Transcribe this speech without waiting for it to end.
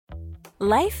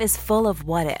Life is full of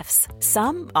what-ifs.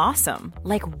 Some awesome,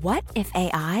 like what if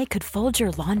AI could fold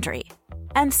your laundry?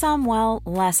 And some, well,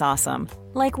 less awesome,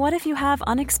 like what if you have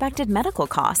unexpected medical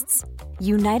costs?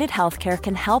 United Healthcare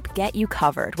can help get you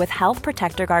covered with Health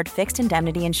Protector Guard fixed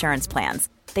indemnity insurance plans.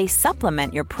 They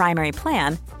supplement your primary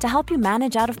plan to help you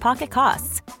manage out-of-pocket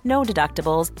costs. No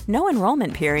deductibles, no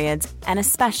enrollment periods, and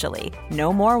especially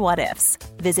no more what-ifs.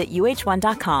 Visit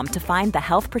uh1.com to find the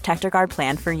Health Protector Guard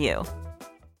plan for you.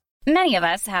 Many of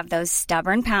us have those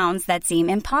stubborn pounds that seem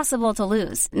impossible to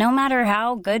lose, no matter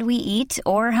how good we eat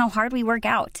or how hard we work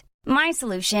out. My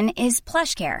solution is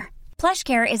PlushCare.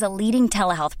 PlushCare is a leading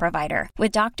telehealth provider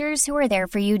with doctors who are there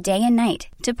for you day and night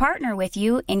to partner with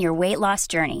you in your weight loss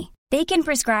journey. They can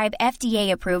prescribe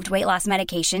FDA-approved weight loss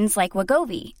medications like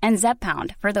Wegovy and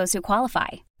Zepbound for those who qualify.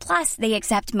 Plus, they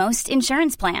accept most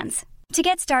insurance plans. To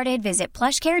get started, visit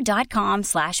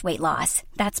plushcare.com/weightloss.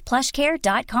 That's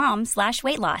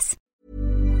plushcare.com/weightloss.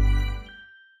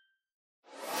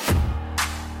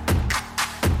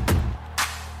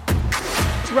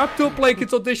 It's wrapped up like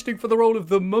it's auditioning for the role of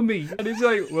the Mummy. And he's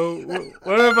like, well,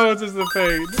 whereabouts is the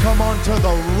pain? Come on to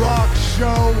the rock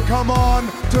show. Come on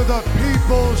to the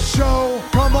people's show.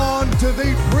 Come on to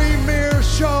the premiere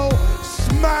show.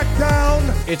 SmackDown.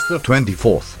 It's the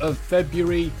 24th of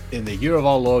February in the year of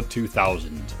our Lord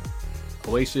 2000.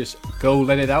 Oasis, Go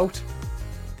Let It Out.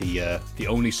 The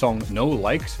only song Noel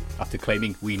liked after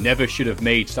claiming we never should have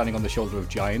made Standing on the Shoulder of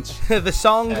Giants. The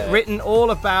song written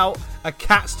all about a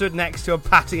cat stood next to a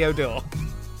patio door.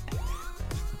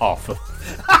 Oh,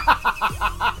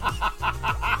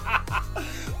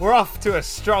 We're off to a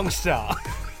strong start.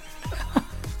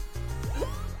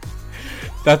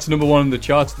 That's number one in the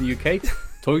charts in the UK.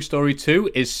 Toy Story 2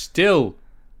 is still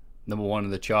number one in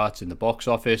the charts in the box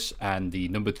office, and the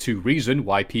number two reason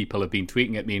why people have been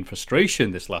tweeting at me in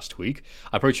frustration this last week.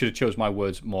 I probably should have chose my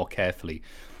words more carefully.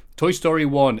 Toy Story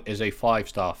 1 is a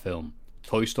 5-star film.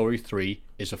 Toy Story 3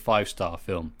 is a 5-star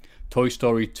film. Toy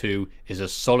Story 2 is a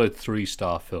solid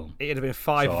 3-star film. It'd have been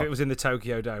 5 if it was in the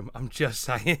Tokyo Dome. I'm just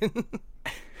saying.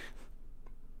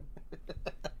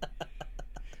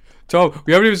 Tom,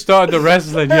 we haven't even started the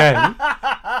wrestling yet.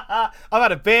 I've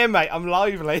had a beer, mate. I'm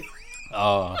lively.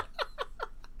 Oh.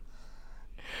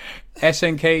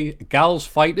 SNK Gals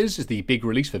Fighters is the big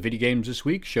release for video games this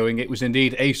week, showing it was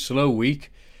indeed a slow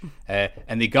week.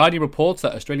 And The Guardian reports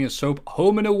that Australian soap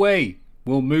Home and Away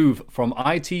will move from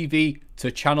ITV to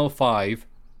Channel 5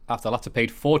 after the latter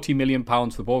paid £40 million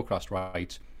for broadcast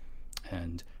rights.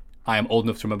 And I am old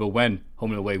enough to remember when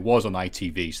Home and Away was on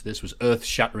ITV, so this was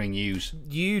earth-shattering news.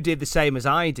 You did the same as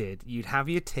I did. You'd have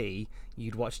your tea,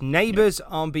 you'd watch Neighbours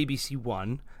on BBC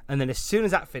One, and then as soon as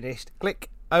that finished,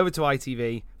 click over to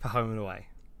ITV for Home and Away.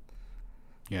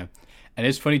 Yeah. And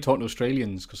it's funny talking to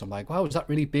Australians, because I'm like, wow, is that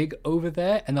really big over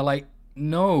there? And they're like,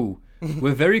 no,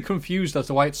 we're very confused as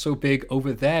to why it's so big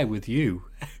over there with you.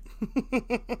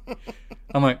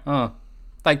 I'm like, oh,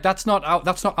 like that's not our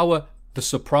The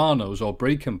Sopranos or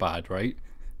Breaking Bad, right?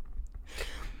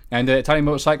 And Italian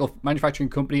motorcycle manufacturing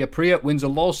company Aprilia wins a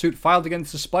lawsuit filed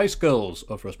against the Spice Girls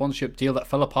over a sponsorship deal that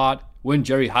fell apart when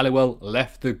Jerry Halliwell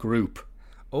left the group.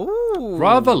 Ooh.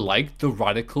 Rather like the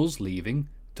Radicals leaving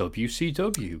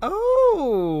WCW.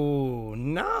 Oh,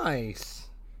 nice.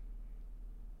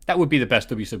 That would be the best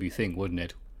WCW thing, wouldn't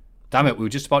it? Damn it, we were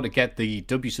just about to get the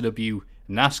WCW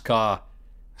NASCAR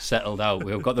settled out.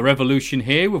 We've got the Revolution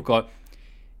here, we've got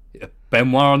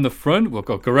Benoit on the front, we've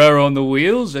got Guerrero on the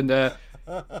wheels, and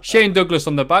Shane Douglas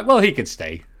on the back. Well, he could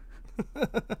stay.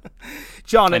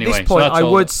 John, anyway, at this point, so I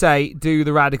would say do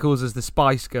the Radicals as the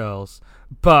Spice Girls,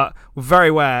 but we're very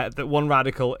aware that one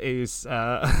Radical is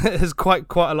has quite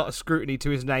a lot of scrutiny to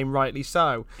his name, rightly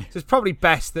so. So it's probably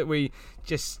best that we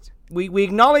just we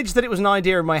acknowledge that it was an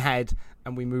idea in my head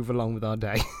and we move along with our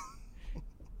day.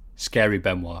 Scary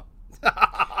Benoit.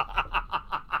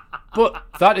 But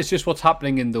that is just what's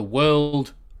happening in the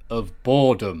world of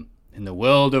boredom. In the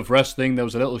world of wrestling, there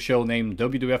was a little show named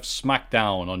WWF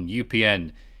SmackDown on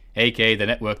UPN, aka the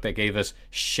network that gave us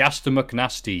Shasta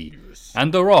McNasty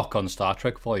and The Rock on Star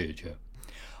Trek Voyager.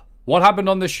 What happened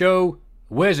on the show?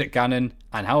 Where's it Gannon?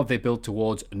 And how have they built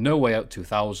towards No Way Out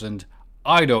 2000?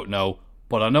 I don't know,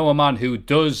 but I know a man who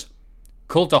does.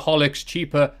 Cultaholics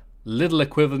cheaper, little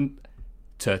equivalent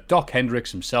to Doc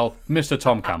Hendricks himself, Mr.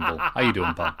 Tom Campbell. How you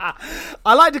doing, pal?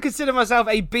 I like to consider myself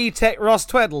a B-Tech Ross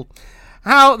Tweddle.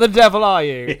 How the devil are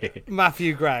you,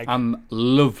 Matthew Gregg? I'm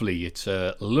lovely. It's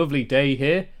a lovely day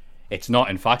here. It's not,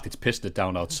 in fact, it's pissed it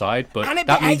down outside, but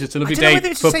that means it's a lovely day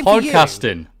for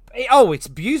podcasting. Oh, it's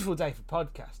a beautiful day for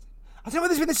podcasting. I don't know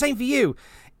whether it's been the same for you.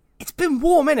 It's been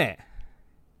warm, innit?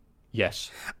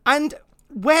 Yes. And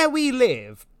where we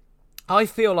live, I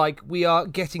feel like we are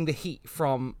getting the heat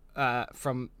from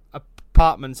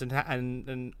apartments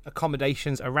and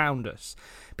accommodations around us,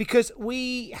 because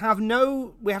we haven't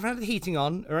had the heating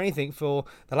on or anything for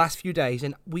the last few days,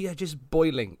 and we are just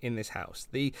boiling in this house.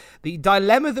 The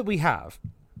dilemma that we have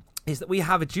is that we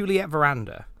have a Juliet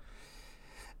veranda,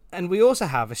 and we also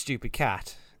have a stupid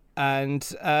cat.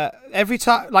 And every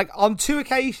time, like on 2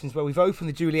 occasions where we've opened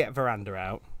the Juliet veranda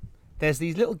out, there's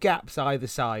these little gaps either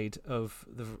side of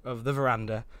the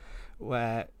veranda,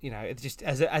 where, you know, it's just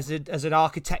as an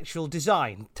architectural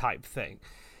design type thing.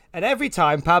 And every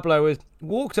time Pablo has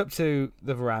walked up to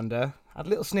the veranda, had a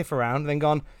little sniff around, and then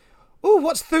gone, "Ooh,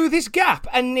 what's through this gap?"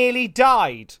 and nearly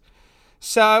died.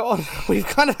 So we've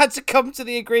kind of had to come to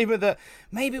the agreement that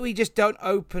maybe we just don't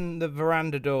open the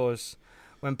veranda doors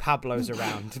when Pablo's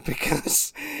around,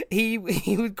 because he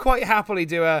would quite happily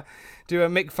do a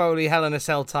Mick Foley Hell in a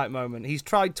Cell type moment. He's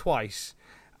tried twice,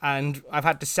 and I've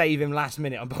had to save him last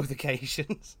minute on both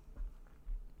occasions.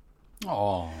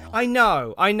 Oh, I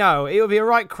know. It would be a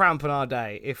right cramp on our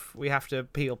day if we have to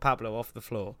peel Pablo off the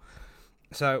floor.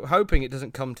 So, hoping it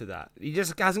doesn't come to that. He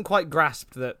just hasn't quite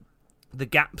grasped that the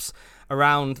gaps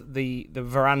around the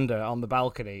veranda on the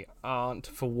balcony aren't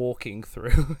for walking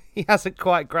through. He hasn't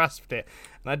quite grasped it.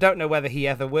 And I don't know whether he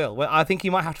ever will. Well, I think he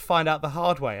might have to find out the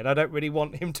hard way, and I don't really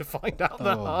want him to find out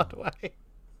the hard way.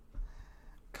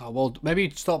 God, well, maybe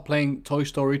stop playing Toy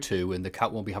Story 2 and the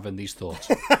cat won't be having these thoughts.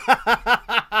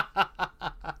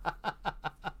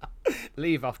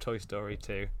 Leave off Toy Story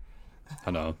 2.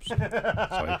 I know.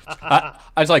 Sorry. I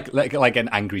was like an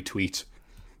angry tweet.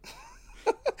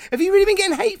 Have you really been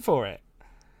getting hate for it?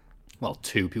 Well,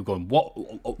 2 people going,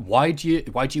 "What? Why do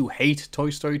you hate Toy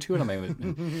Story 2?" And I'm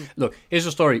like, look, here's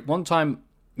a story. One time,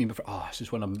 this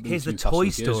is when I'm here's the Toy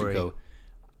Story. Ago.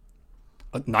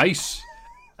 Nice.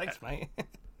 Thanks, mate.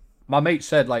 My mate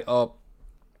said, like, "Oh,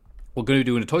 we're going to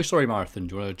be doing a Toy Story marathon.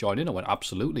 Do you want to join in?" I went,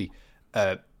 "Absolutely.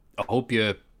 I hope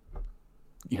you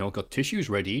got tissues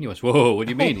ready." And he goes, "Whoa, what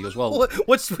do you mean?" He goes, "Well,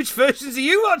 which versions are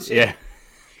you watching?" Yeah.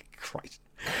 Christ.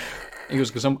 He goes,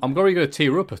 "Because I'm going to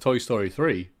tear up a Toy Story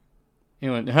 3. He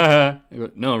went, "Ha." He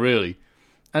went, "No, really."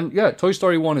 And yeah, Toy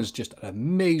Story 1 is just an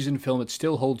amazing film. It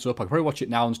still holds up. I can probably watch it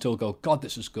now and still go, "God,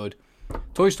 this is good."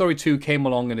 Toy Story 2 came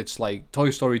along and it's like Toy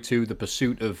Story 2, the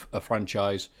pursuit of a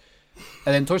franchise.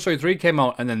 And then Toy Story 3 came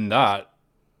out, and then that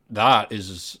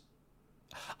is...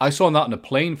 I saw that on a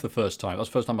plane for the first time. That's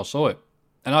the first time I saw it.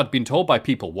 And I'd been told by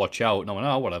people, "Watch out." And I went,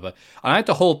 "Oh, whatever." And I had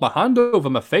to hold my hand over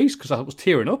my face because I was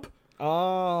tearing up.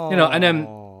 Oh. You know, and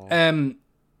then...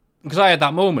 because I had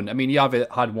that moment. I mean, you either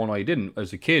had one or you didn't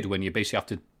as a kid, when you basically have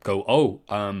to go,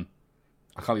 I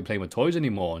can't be playing with toys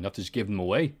anymore, and you have to just give them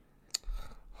away.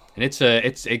 And it's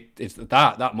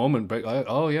that moment. But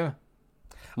oh yeah,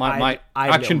 my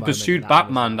action pursuit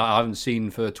Batman that I haven't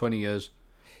seen for 20 years.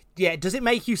 Yeah, does it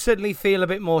make you suddenly feel a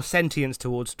bit more sentience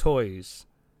towards toys?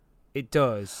 It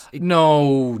does.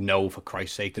 No, for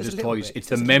Christ's sake, there's toys. It's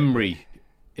the memory.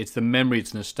 It's the memory.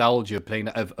 It's nostalgia playing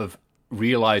of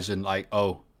realizing, like,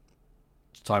 oh,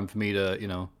 it's time for me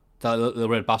to, the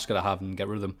red basket I have and get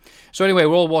rid of them. So anyway,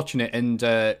 we're all watching it, and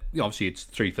obviously it's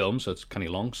 3 films, so it's kind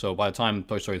of long. So by the time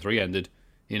Toy Story 3 ended,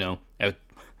 my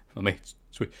mates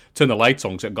turned the lights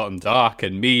on because it had gotten dark,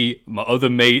 and me, my other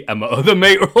mate,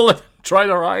 were all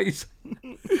trying our eyes.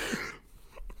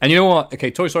 And you know what?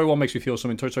 Okay, Toy Story 1 makes me feel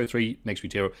something. Toy Story 3 makes me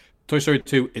tear up. Toy Story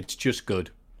 2, it's just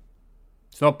good.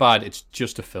 It's not bad. It's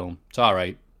just a film. It's all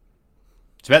right.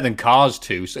 It's better than Cars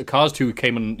 2. So Cars 2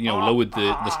 came and lowered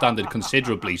the standard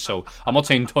considerably. So I'm not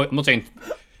saying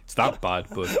it's that bad.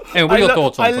 But anyway, what are your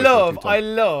thoughts on Toy Story 2? I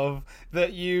love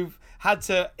that you've had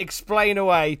to explain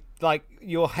away like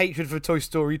your hatred for Toy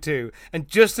Story 2, and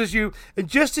just as you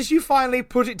finally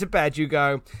put it to bed, you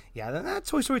go, "Yeah,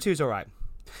 Toy Story 2 is all right."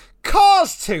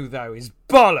 Cars 2, though, is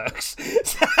bollocks.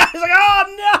 It's like,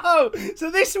 oh no! So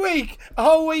this week, a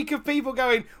whole week of people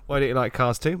going, "Why don't you like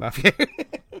Cars 2, Matthew?"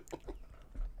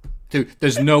 Dude,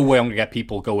 there's no way I'm going to get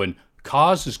people going,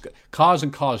 Cars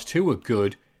and Cars 2 are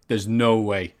good. There's no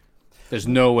way. They're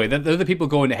the people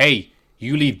going, "Hey,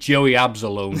 you leave Joey Abs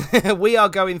alone." We are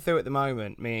going through at the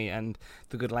moment, me and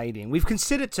the good lady, and we've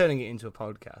considered turning it into a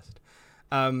podcast.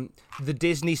 The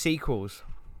Disney sequels.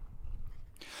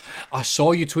 I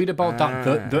saw you tweet about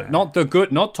that.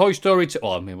 Not Toy Story 2.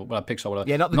 Oh, I mean, Pixar, whatever.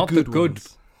 Yeah, not the good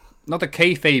ones. Not the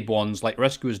kayfabe ones like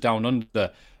Rescuers Down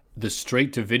Under. The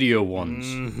straight-to-video ones.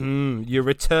 Mm-hmm. Your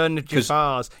Return to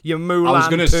Jafars. Your Mulan 2s. I was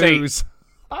going to say,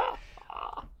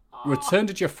 Return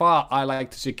to Jafar, I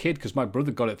liked as a kid because my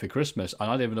brother got it for Christmas and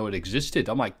I didn't even know it existed.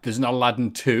 I'm like, there's an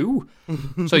Aladdin 2?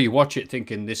 So you watch it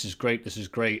thinking, this is great,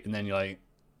 and then you're like,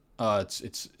 oh,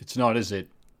 it's not, is it?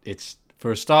 It's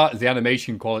For a start, the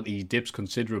animation quality dips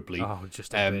considerably. Oh,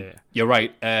 just a bit. You're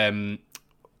right.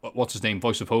 What's his name?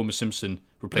 Voice of Homer Simpson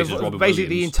replaces Robin basically Williams.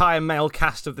 the entire male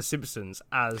cast of The Simpsons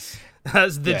as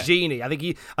the genie. I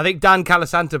think Dan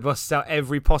Calasanta busts out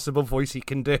every possible voice he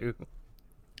can do.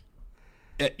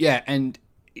 And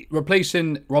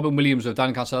replacing Robin Williams with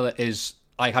Dan Calasanta is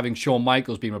like having Shawn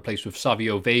Michaels being replaced with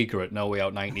Savio Vega at No Way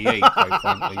Out 98, quite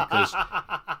frankly, because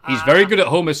he's very good at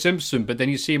Homer Simpson, but then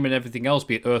you see him in everything else,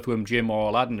 be it Earthworm Jim or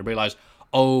Aladdin, and realise,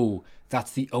 oh,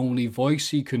 that's the only voice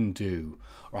he can do.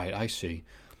 Right, I see.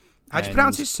 How'd you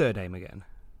pronounce his surname again?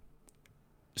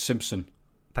 Simpson.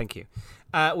 Thank you.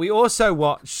 We also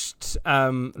watched...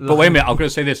 but wait a minute, I'm going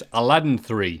to say this. Aladdin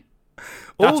 3.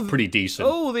 That's pretty decent.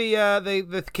 Oh,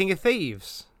 the King of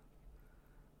Thieves.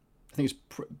 I think it's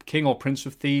King or Prince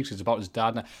of Thieves. It's about his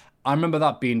dad. Now, I remember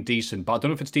that being decent, but I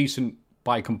don't know if it's decent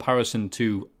by comparison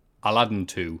to Aladdin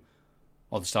 2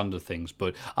 or the standard things.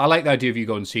 But I like the idea of you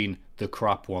going and seeing the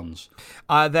crap ones.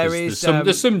 There's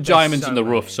some diamonds in the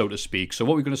rough, so to speak. So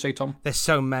what were we going to say, Tom? There's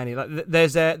so many. Like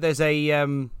there's a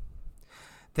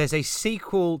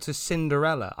sequel to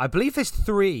Cinderella. I believe there's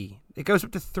 3. It goes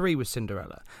up to 3 with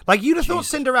Cinderella. Like you'd have thought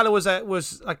Cinderella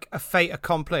was like a fait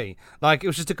accompli. Like it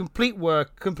was just a complete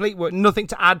work, nothing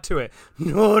to add to it.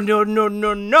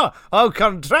 No. Au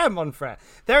contraire, mon frère.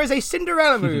 There is a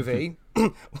Cinderella movie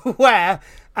where,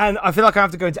 and I feel like I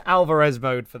have to go into Alvarez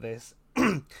mode for this.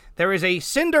 There is a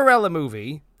Cinderella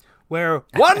movie where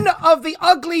one of the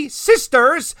ugly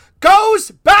sisters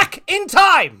goes back in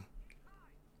time.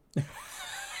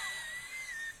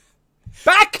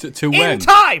 Back to in when?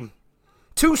 time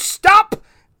to stop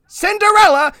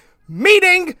Cinderella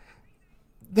meeting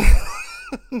her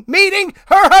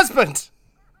husband.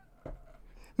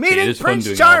 Meeting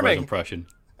Prince Charming. Impression.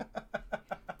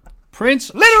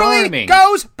 Prince literally Charming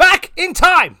goes back in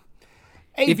time.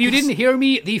 If you didn't hear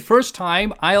me the first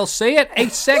time, I'll say it a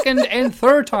second and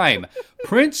third time.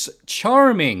 Prince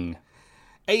Charming.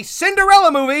 A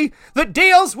Cinderella movie that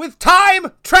deals with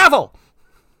time travel.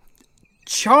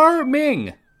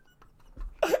 Charming.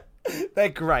 They're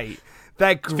great.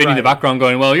 They're great. Vinny in the background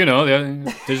going, well, you know,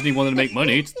 Disney wanted to make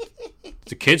money. It's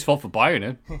the kid's fault for buying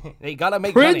it. They gotta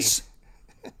make Prince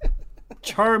money.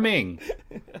 Charming.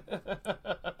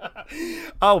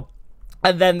 Oh,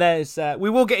 and then there's... we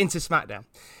will get into SmackDown.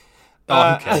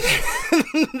 Okay.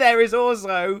 There is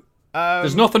also...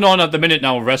 there's nothing on at the minute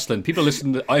now of wrestling. People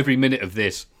listen to every minute of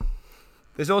this.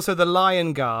 There's also the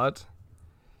Lion Guard,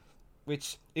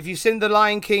 which, if you've seen The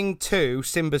Lion King 2,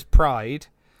 Simba's Pride,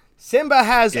 Simba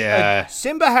has a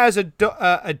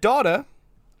daughter,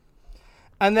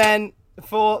 and then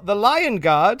for the Lion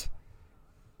Guard,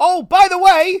 oh, by the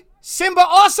way, Simba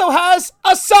also has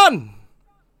a son,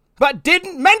 but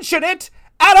didn't mention it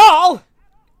at all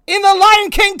in The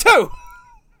Lion King 2.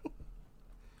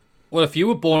 Well, if you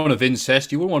were born of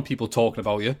incest, you wouldn't want people talking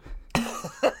about you.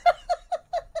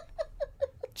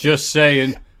 Just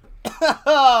saying.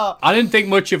 I didn't think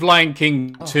much of Lion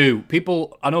King 2.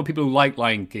 I know people who like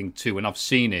Lion King 2, and I've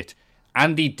seen it.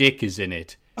 Andy Dick is in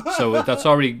it. So that's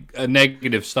already a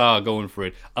negative star going for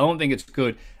it. I don't think it's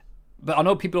good. But I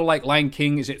know people who like Lion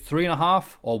King. Is it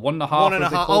 3.5 or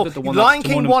 1.5? Lion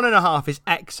King 1.5 is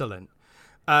excellent.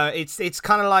 It's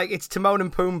kind of like it's Timon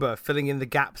and Pumbaa filling in the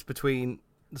gaps between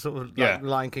sort of like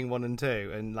Lion King 1 and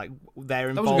 2, and like their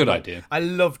involvement. That was a good idea. I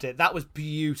loved it. That was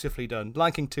beautifully done.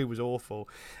 Lion King 2 was awful.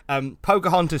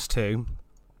 Pocahontas 2.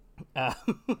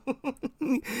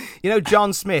 You know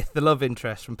John Smith, the love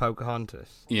interest from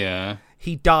Pocahontas? Yeah.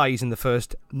 He dies in the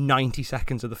first 90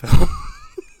 seconds of the film.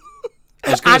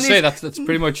 I was going to say, that's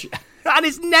pretty much... And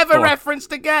it's never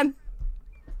referenced again.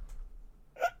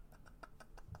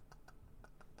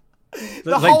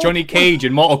 Like Johnny Cage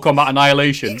in Mortal Kombat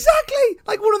Annihilation. Exactly!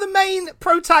 Like one of the main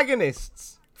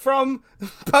protagonists from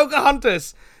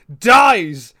Pocahontas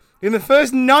dies in the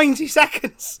first 90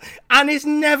 seconds and is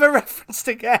never referenced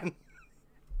again.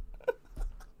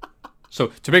 So,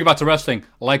 to bring it back to wrestling,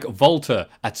 like Volta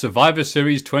at Survivor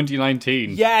Series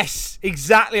 2019. Yes,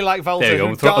 exactly like Volta. There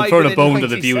you go. I'm throwing a bone to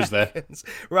the viewers seconds.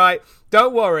 There. Right,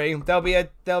 don't worry. There'll be a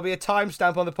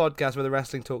timestamp on the podcast where the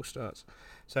wrestling talk starts.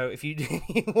 So if you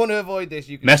want to avoid this,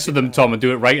 you can... Mess with them, Tom, and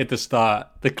do it right at the start.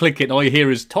 They click it, and all you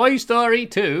hear is Toy Story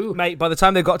 2. Mate, by the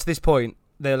time they've got to this point,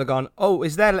 they'll have gone, oh,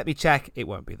 is there? Let me check. It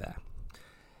won't be there.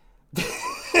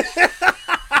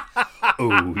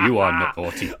 Oh, you are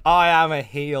naughty. I am a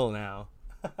heel now.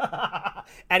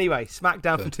 Anyway,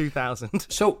 SmackDown from 2000.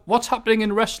 So, what's happening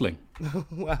in wrestling?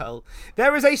 Well,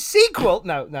 there is a sequel.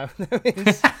 No, there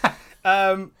is.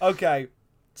 Okay.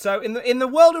 So, in the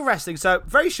world of wrestling, so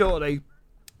very shortly,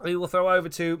 we will throw over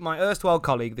to my erstwhile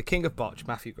colleague, the King of Botch,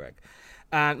 Matthew Gregg.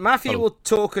 And Matthew Hello. will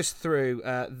talk us through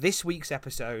this week's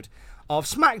episode of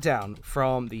SmackDown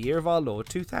from the year of our Lord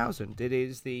 2000. It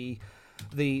is the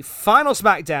final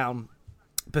SmackDown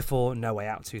before No Way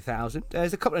Out 2000.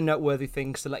 There's a couple of noteworthy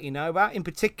things to let you know about. In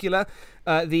particular,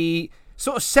 the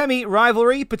sort of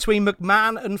semi-rivalry between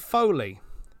McMahon and Foley.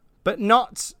 But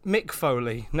not Mick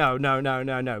Foley. No.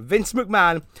 Vince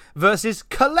McMahon versus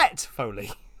Colette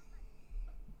Foley.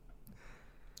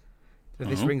 So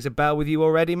this rings a bell with you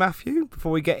already, Matthew,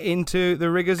 before we get into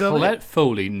the rigors of it? Colette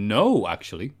Foley, no,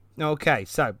 actually. Okay,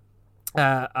 so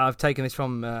I've taken this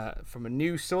from a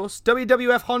news source.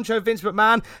 WWF honcho Vince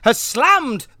McMahon has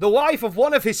slammed the wife of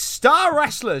one of his star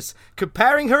wrestlers,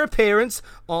 comparing her appearance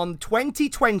on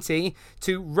 2020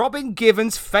 to Robin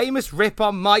Givens' famous rip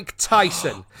on Mike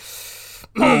Tyson.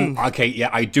 Oh, okay,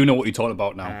 yeah, I do know what you're talking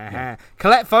about now. Yeah.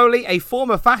 Colette Foley, a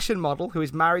former fashion model who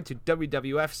is married to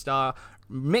WWF star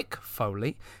Mick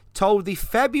Foley, told the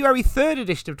February 3rd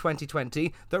edition of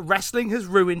 2020 that wrestling has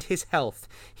ruined his health.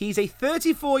 He's a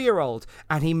 34-year-old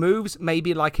and he moves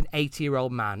maybe like an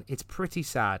 80-year-old man. It's pretty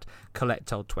sad, Colette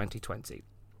told 2020.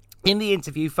 In the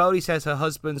interview, Foley says her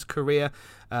husband's career,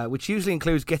 which usually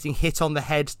includes getting hit on the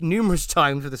head numerous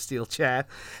times with a steel chair,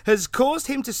 has caused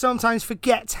him to sometimes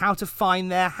forget how to find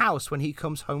their house when he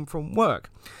comes home from work.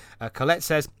 Colette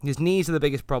says his knees are the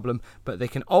biggest problem, but they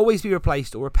can always be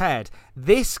replaced or repaired.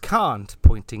 This can't,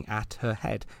 pointing at her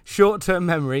head. Short-term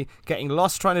memory, getting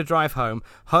lost trying to drive home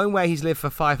where he's lived for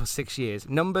 5 or 6 years.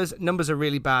 Numbers are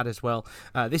really bad as well.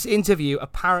 This interview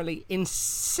apparently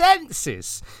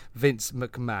incenses Vince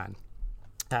McMahon.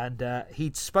 And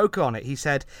he spoke on it. He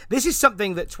said, this is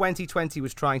something that 2020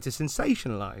 was trying to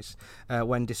sensationalize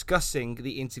when discussing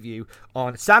the interview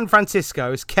on San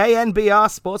Francisco's KNBR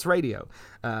Sports Radio.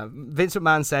 Vince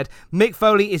McMahon said, Mick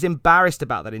Foley is embarrassed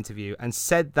about that interview and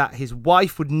said that his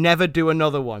wife would never do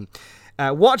another one.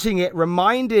 Watching it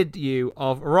reminded you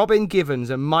of Robin Givens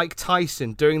and Mike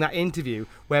Tyson during that interview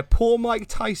where poor Mike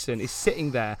Tyson is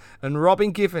sitting there and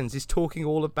Robin Givens is talking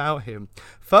all about him.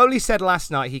 Foley said last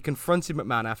night he confronted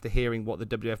McMahon after hearing what the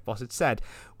WWF boss had said.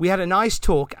 We had a nice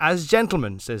talk as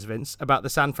gentlemen, says Vince, about the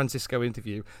San Francisco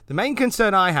interview. The main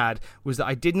concern I had was that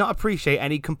I did not appreciate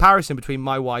any comparison between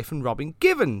my wife and Robin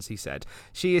Givens, he said.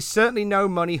 She is certainly no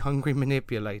money-hungry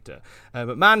manipulator.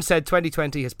 McMahon said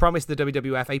 2020 has promised the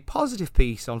WWF a positive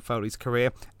piece on Foley's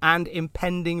career and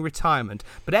impending retirement,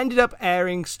 but ended up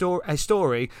airing a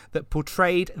story that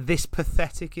portrayed this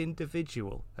pathetic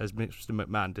individual, as Mr.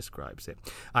 McMahon describes it.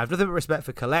 I have nothing but respect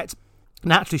for Colette.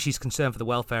 Naturally, she's concerned for the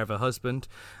welfare of her husband.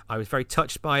 I was very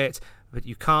touched by it, but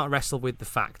you can't wrestle with the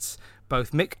facts.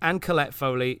 Both Mick and Colette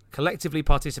Foley collectively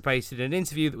participated in an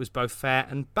interview that was both fair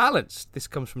and balanced. This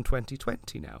comes from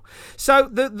 2020 now. So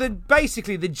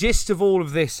basically the gist of all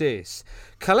of this is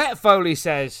Colette Foley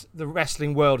says the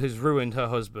wrestling world has ruined her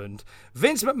husband.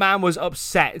 Vince McMahon was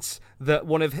upset that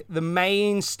one of the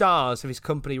main stars of his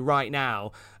company right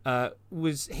now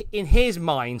was, in his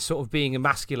mind, sort of being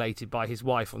emasculated by his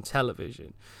wife on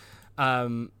television.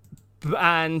 And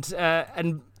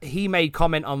he made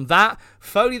comment on that.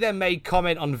 Foley then made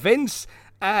comment on Vince.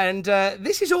 And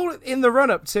this is all in the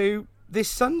run-up to this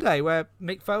Sunday where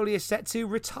Mick Foley is set to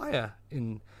retire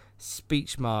in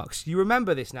speech marks. You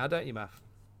remember this now, don't you, Matt?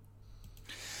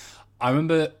 I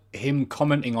remember him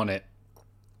commenting on it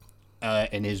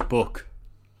in his book,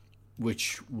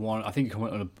 which one I think he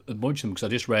commented on a bunch of them because I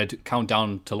just read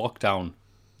Countdown to Lockdown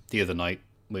the other night,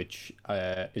 which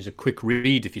is a quick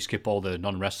read if you skip all the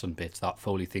non-wrestling bits that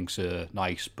Foley thinks are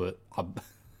nice. But I'm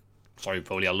sorry,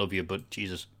 Foley, I love you, but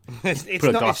Jesus, it's put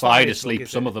a not glass eye to sleep,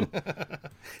 some of them.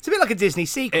 It's a bit like a Disney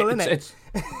sequel, isn't it?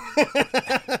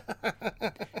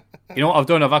 You know what I've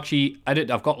done?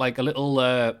 I've got like a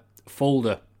little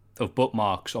folder of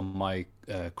bookmarks on my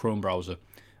Chrome browser.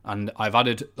 And I've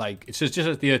added, like, it says just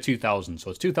at the year 2000.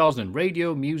 So it's 2000 in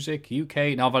radio, music,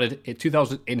 UK. Now I've added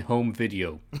 2000 in home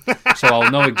video. So I'll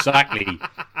know exactly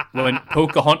when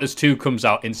Pocahontas 2 comes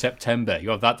out in September. You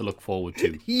have that to look forward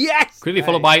to. Yes! Quickly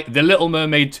followed by The Little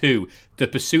Mermaid 2, The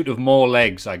Pursuit of More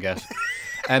Legs, I guess.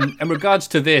 In regards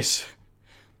to this,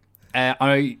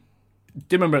 I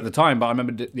didn't remember at the time, but I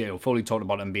remember Foley talking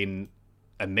about it and being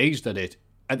amazed at it.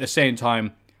 At the same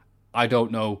time, I don't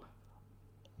know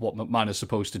what McMahon is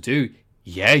supposed to do.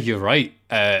 Yeah, you're right.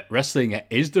 Wrestling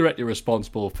is directly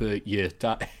responsible for your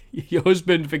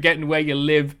husband forgetting where you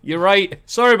live. You're right.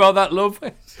 Sorry about that, love.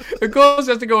 Of course,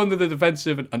 has to go into the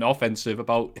defensive and offensive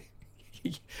about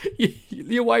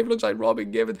your wife looks like Robin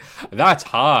Givens. That's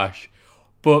harsh,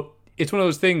 but it's one of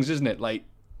those things, isn't it? Like,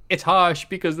 it's harsh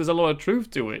because there's a lot of truth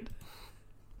to it.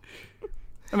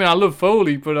 I mean, I love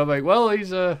Foley, but I'm like, well,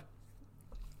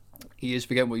 He is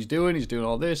forgetting what he's doing. He's doing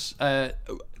all this.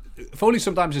 Foley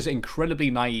sometimes is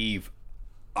incredibly naive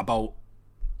about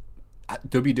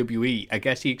WWE. I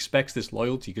guess he expects this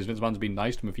loyalty because Vince McMahon's been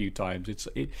nice to him a few times.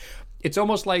 It's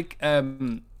almost like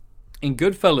in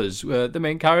Goodfellas, the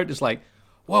main character's like,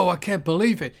 "Whoa, I can't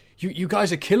believe it! You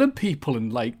guys are killing people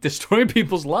and like destroying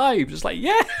people's lives." It's like,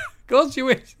 yeah, of course you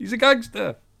is. He's a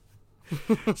gangster.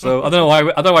 So I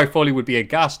don't know why Foley would be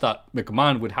aghast that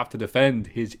McMahon would have to defend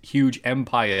his huge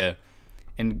empire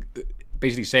and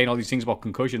basically saying all these things about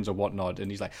concussions and whatnot. And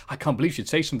he's like, I can't believe she'd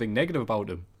say something negative about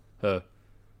her.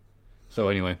 So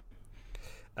anyway.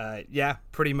 Yeah,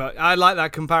 pretty much. I like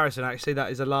that comparison, actually.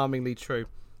 That is alarmingly true.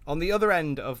 On the other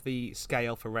end of the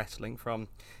scale for wrestling, from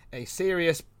a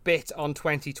serious bit on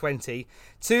 2020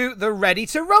 to the Ready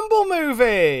to Rumble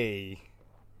movie.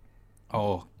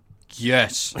 Oh,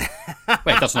 yes.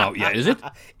 Wait, that's not out yet, is it?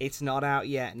 It's not out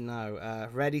yet, no.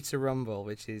 Ready to Rumble,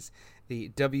 which is the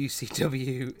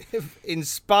WCW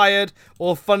inspired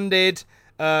or funded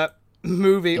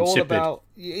movie all about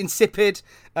Insipid.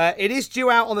 It is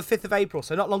due out on the 5th of April,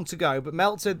 so not long to go. But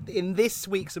Meltzer, in this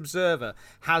week's Observer,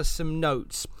 has some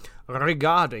notes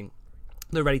regarding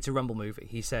the Ready to Rumble movie.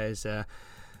 He says,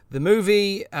 the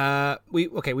movie... we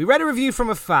read a review from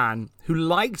a fan who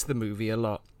liked the movie a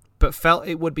lot, but felt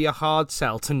it would be a hard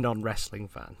sell to non-wrestling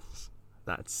fans.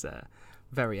 That's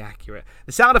very accurate.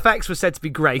 The sound effects were said to be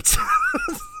great.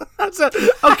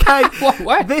 Okay.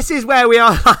 What? This is where we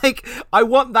are. Like, I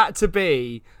want that to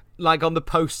be like on the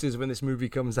posters when this movie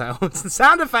comes out. The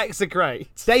sound effects are great.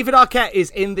 David Arquette is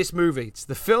in this movie. It's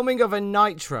the filming of a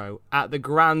Nitro at the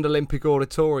Grand Olympic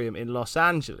Auditorium in Los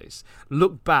Angeles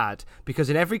looked bad because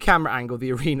in every camera angle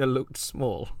the arena looked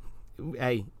small.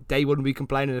 Hey, they wouldn't be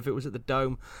complaining if it was at the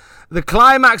Dome. The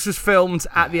climax was filmed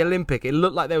at the Olympic. It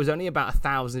looked like there was only about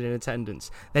 1,000 in attendance.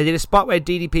 They did a spot where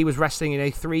DDP was wrestling in a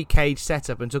 3-cage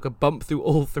setup and took a bump through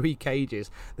all 3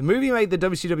 cages. The movie made the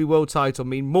WCW World title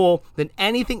mean more than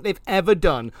anything they've ever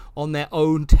done on their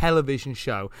own television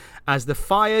show, as the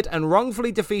fired and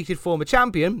wrongfully defeated former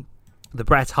champion, the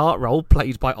Bret Hart role,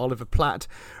 played by Oliver Platt,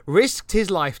 risked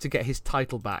his life to get his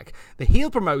title back. The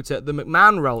heel promoter, the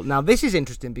McMahon role. Now, this is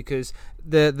interesting because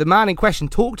the man in question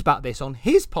talked about this on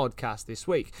his podcast this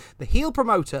week. The heel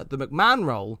promoter, the McMahon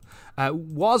role,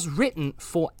 was written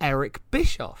for Eric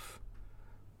Bischoff.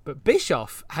 But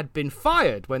Bischoff had been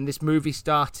fired when this movie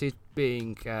started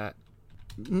being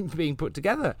put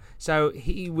together. So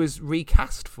he was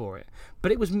recast for it.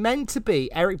 But it was meant to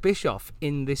be Eric Bischoff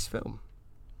in this film.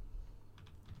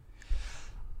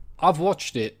 I've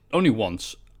watched it only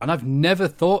once, and I've never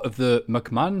thought of the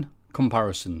McMahon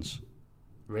comparisons.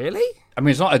 Really? I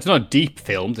mean, it's not a deep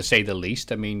film, to say the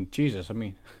least. I mean, Jesus,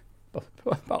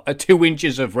 about 2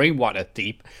 inches of rainwater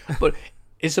deep. But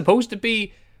it's supposed to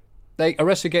be, like, a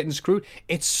wrestler getting screwed.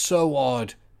 It's so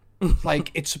odd. Like,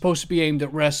 it's supposed to be aimed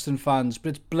at wrestling fans, but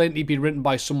it's blatantly been written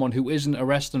by someone who isn't a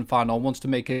wrestling fan or wants to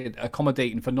make it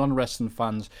accommodating for non-wrestling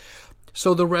fans.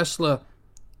 So the wrestler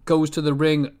goes to the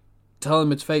ring, tell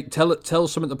him it's fake, tell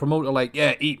someone, the promoter, like,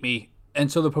 yeah, eat me.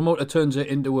 And so the promoter turns it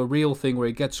into a real thing where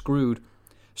he gets screwed.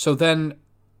 So then,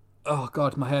 oh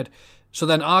God, my head. So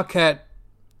then Arquette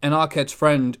and Arquette's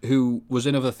friend, who was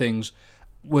in other things,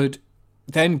 would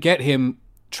then get him,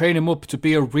 train him up to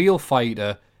be a real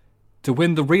fighter, to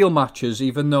win the real matches,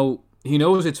 even though he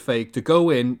knows it's fake, to go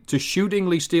in, to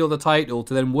shootingly steal the title,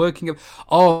 to then working it.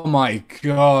 Oh my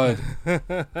God.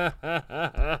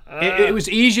 It was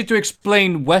easier to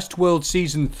explain Westworld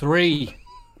Season 3.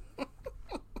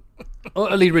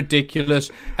 Utterly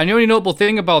ridiculous. And the only notable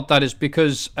thing about that is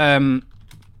because,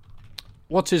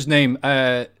 what's his name?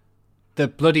 The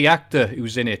bloody actor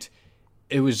who's in it.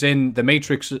 It was in The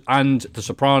Matrix and The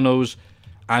Sopranos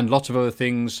and lots of other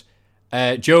things.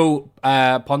 Joe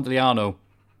Pantoliano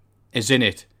is in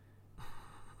it.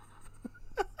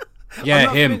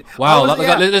 Yeah, him. Wow,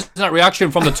 listen to that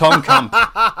reaction from the Tom camp.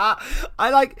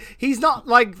 He's not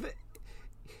like...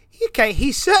 Okay,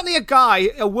 he's certainly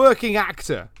a working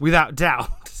actor, without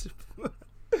doubt.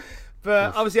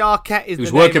 But obviously Arquette is... He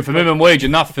was working for minimum wage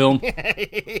in that film.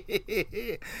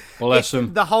 Bless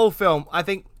him. The whole film, I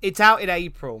think it's out in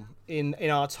April in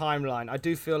our timeline. I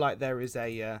do feel like there is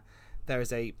a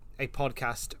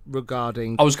podcast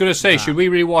regarding... I was going to say, should we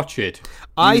rewatch it?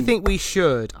 I think we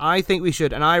should.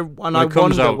 And I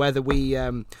wonder whether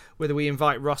we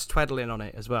invite Ross Tweddle in on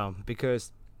it as well,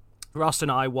 because Ross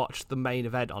and I watched the main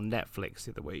event on Netflix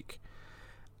the other week.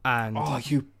 And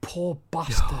you poor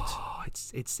bastard!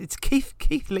 It's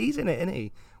Keith Lee's in it, isn't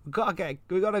he? We gotta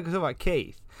talk about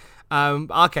Keith.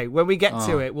 Okay, when we get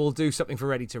to it, we'll do something for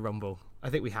Ready to Rumble. I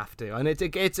think we have to, and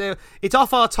it's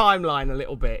off our timeline a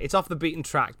little bit. It's off the beaten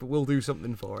track, but we'll do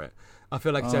something for it. I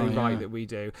feel like it's only right that we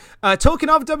do. Talking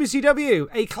of WCW,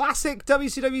 a classic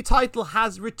WCW title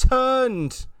has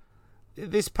returned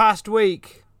this past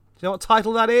week. Do you know what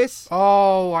title that is?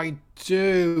 Oh, I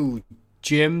do.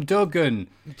 Jim Duggan.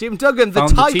 Jim Duggan, the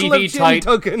title of Jim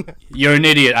Duggan. You're an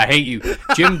idiot. I hate you.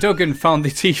 Jim Duggan found the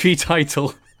TV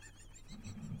title.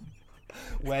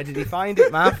 Where did he find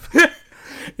it, Mav?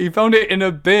 He found it in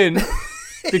a bin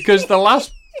because the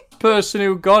last person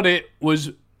who got it was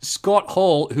Scott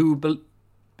Hall, who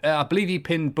I believe he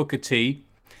pinned Booker T.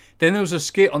 Then there was a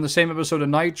skit on the same episode of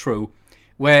Nitro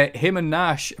where him and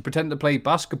Nash pretend to play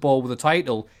basketball with a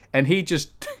title, and he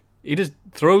just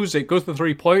throws it, goes to the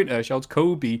three-pointer, shouts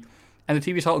Kobe, and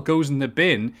the TV title goes in the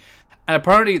bin. And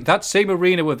apparently that same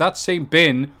arena with that same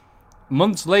bin,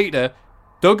 months later,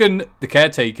 Duggan, the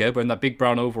caretaker, wearing that big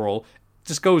brown overall,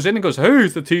 just goes in and goes,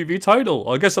 "Who's the TV title?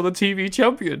 I guess I'm the TV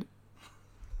champion."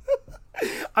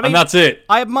 And that's it.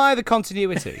 I admire the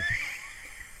continuity.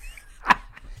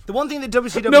 The one thing that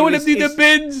WCW no one emptied the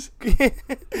bins.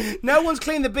 No one's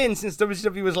cleaned the bin since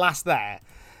WCW was last there.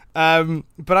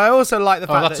 But I also like the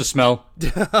fact that's a smell.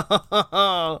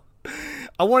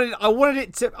 I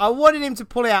wanted him to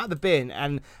pull it out of the bin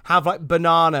and have like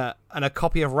banana and a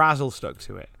copy of Razzle stuck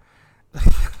to it.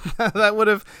 That would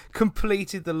have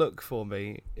completed the look for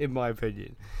me, in my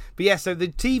opinion. But yeah, so the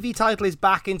TV title is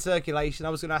back in circulation. I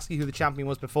was going to ask you who the champion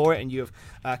was before it, and you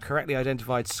have correctly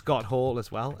identified Scott Hall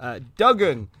as well.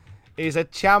 Duggan is a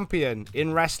champion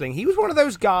in wrestling. He was one of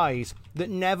those guys that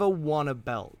never won a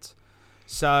belt.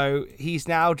 So he's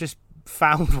now just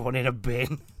found one in a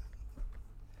bin.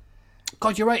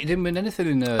 God, you're right. He didn't win anything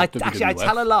in WWF. Actually, I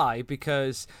tell a lie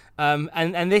because,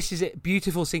 and this is it,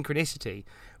 beautiful synchronicity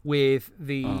with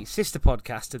the sister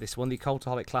podcast to this one, the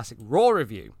Cultaholic Classic Raw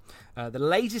Review. The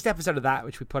latest episode of that,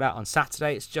 which we put out on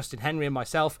Saturday, it's Justin Henry and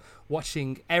myself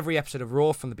watching every episode of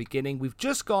Raw from the beginning. We've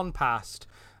just gone past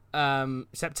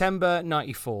September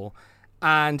 94,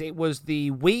 and it was the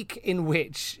week in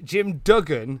which Jim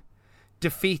Duggan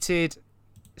defeated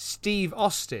Steve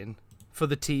Austin for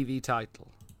the TV title.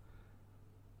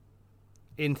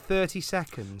 In 30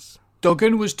 seconds.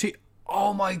 Duggan was...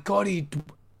 Oh my God,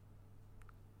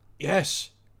 Yes.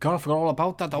 God, I forgot all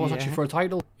about that. That was actually for a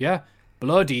title. Yeah.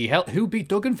 Bloody hell. Who beat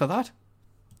Duggan for that?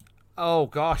 Oh,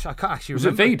 gosh. I can't actually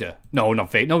remember. Was it Vader? No,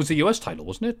 not Vader. No, it was the US title,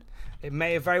 wasn't it? It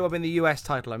may have very well been the US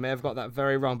title. I may have got that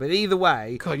very wrong. But either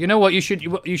way... God, you know what? You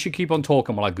should keep on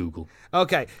talking while I Google.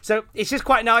 Okay. So it's just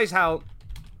quite nice how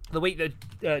the week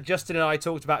that Justin and I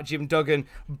talked about Jim Duggan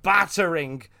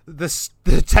battering the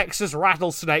Texas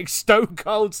Rattlesnake, Stone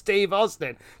Cold Steve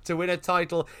Austin, to win a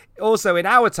title. Also, in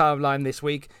our timeline this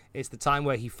week, it's the time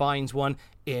where he finds one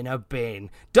in a bin.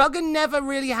 Duggan never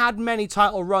really had many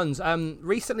title runs.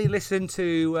 Recently listened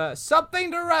to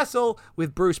Something to Wrestle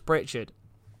with Bruce Pritchard.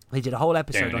 They did a whole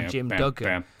episode on Jim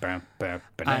Duggan.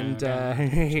 And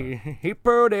he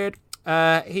proved it.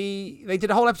 They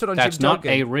did a whole episode on Jim Duggan. That's not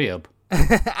a rib.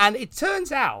 And it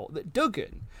turns out that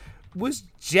Duggan was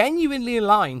genuinely in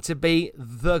line to be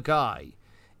the guy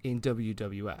in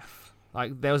WWF.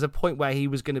 Like, there was a point where he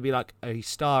was going to be like a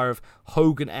star of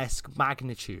Hogan-esque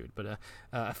magnitude, but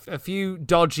a few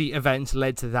dodgy events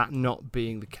led to that not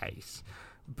being the case.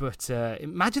 But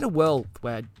imagine a world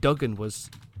where Duggan was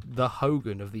the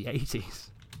Hogan of the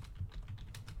 80s.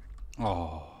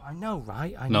 Oh. I know,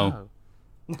 right? I know.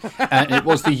 And it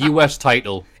was the US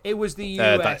title. It was the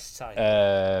US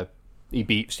title. He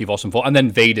beat Steve Austin for, and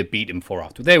then Vader beat him for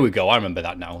after. There we go. I remember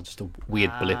that now. Just a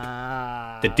weird blip.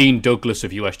 The Dean Douglas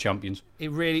of US champions. It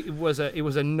was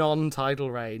a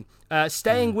non-title reign.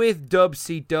 Staying with Dub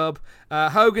C Dub.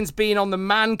 Hogan's been on the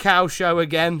Man Cow show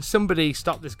again. Somebody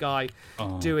stop this guy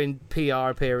doing PR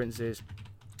appearances.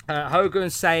 Hogan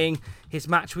saying his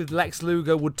match with Lex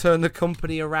Luger would turn the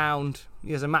company around.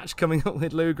 He has a match coming up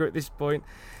with Luger at this point.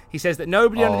 He says that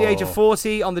nobody under the age of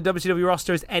 40 on the WCW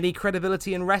roster has any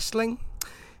credibility in wrestling.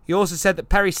 He also said that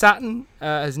Perry Saturn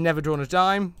has never drawn a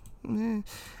dime.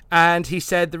 And he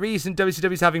said the reason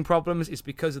WCW is having problems is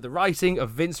because of the writing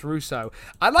of Vince Russo.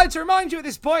 I'd like to remind you at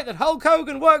this point that Hulk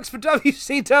Hogan works for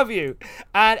WCW.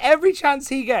 And every chance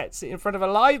he gets in front of a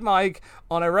live mic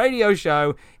on a radio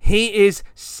show, he is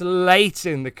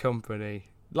slating the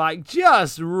company. Like,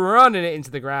 just running it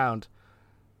into the ground.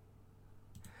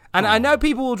 And I know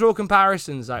people will draw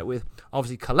comparisons like with,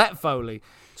 obviously, Colette Foley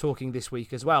talking this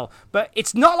week as well. But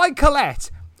it's not like Colette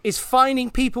is finding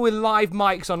people with live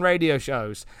mics on radio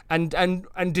shows and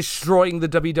destroying the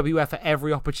WWF at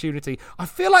every opportunity. I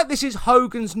feel like this is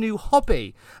Hogan's new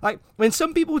hobby. Like, when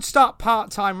some people would start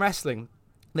part-time wrestling,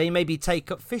 they maybe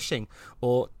take up fishing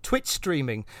or Twitch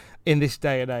streaming in this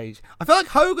day and age. I feel like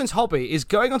Hogan's hobby is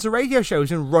going onto radio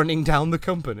shows and running down the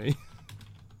company.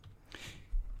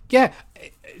 Yeah,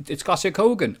 it's classic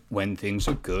Hogan. When things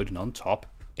are good and on top,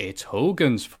 it's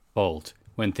Hogan's fault.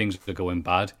 When things are going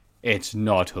bad, it's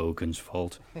not Hogan's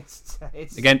fault.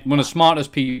 Again, one of the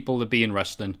smartest people to be in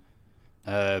wrestling.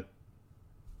 Well,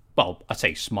 I'd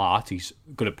say smart. He's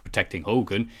good at protecting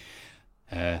Hogan.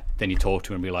 Then you talk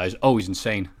to him and realise, oh, he's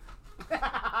insane.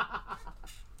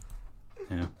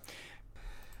 Yeah.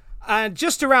 And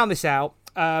just to round this out,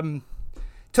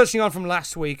 touching on from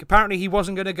last week, apparently he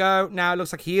wasn't going to go. Now it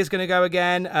looks like he is going to go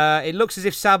again. It looks as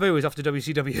if Sabu is off to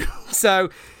WCW. So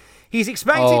he's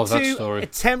expected to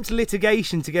attempt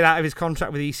litigation to get out of his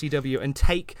contract with ECW and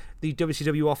take the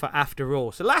WCW offer after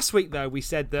all. So last week, though, we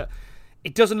said that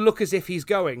it doesn't look as if he's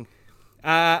going.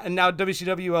 And now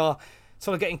WCW are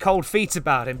sort of getting cold feet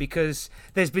about him because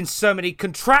there's been so many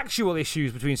contractual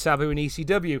issues between Sabu and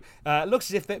ECW. It looks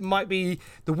as if the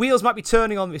wheels might be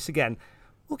turning on this again.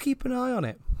 We'll keep an eye on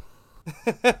it.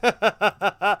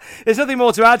 There's nothing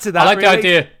more to add to that.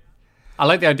 I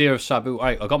like the idea of Sabu.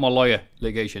 I got my lawyer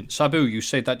litigation. Sabu, you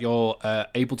say that you're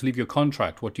able to leave your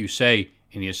contract. What do you say?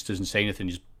 And he just doesn't say anything.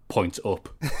 He just points up.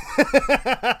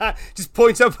 Just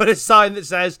points up at a sign that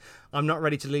says, "I'm not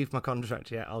ready to leave my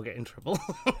contract yet. I'll get in trouble."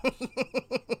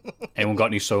 Anyone got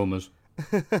any somas?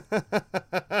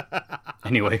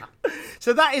 Anyway.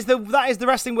 So that is the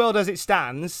wrestling world as it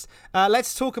stands.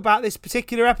 Let's talk about this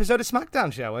particular episode of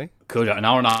SmackDown, shall we? Good. An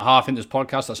hour and a half into this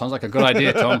podcast. That sounds like a good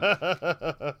idea, Tom.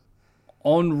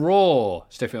 On Raw,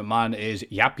 Stephanie McMahon is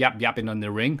yapping in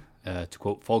the ring. To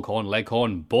quote Foghorn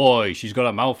Leghorn, boy, she's got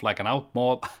a mouth like an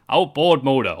outboard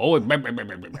motor. Oh,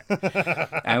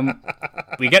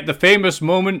 we get the famous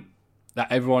moment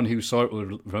that everyone who saw it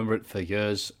will remember it for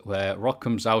years, where Rock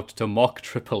comes out to mock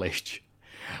Triple H.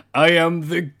 I am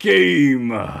the game.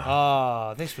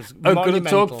 This was I'm monumental. going to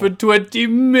talk for 20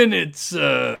 minutes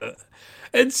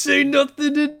and say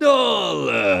nothing at all.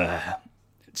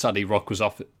 Sadly, Rock was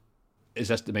off his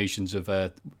estimations of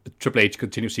Triple H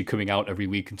continuously coming out every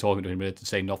week and talking to him and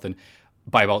saying nothing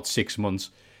by about 6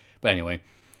 months. But anyway,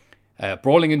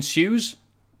 brawling ensues.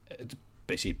 It's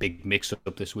basically a big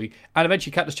mix-up this week. And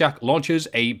eventually Cactus Jack launches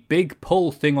a big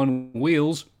pull thing on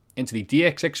wheels into the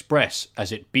DX Express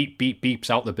as it beeps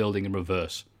out the building in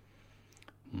reverse.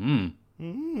 Widdy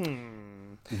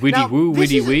woo,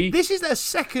 widdy wee. This is their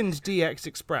second DX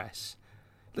Express.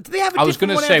 But do they have a I was going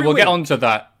to say, we'll get onto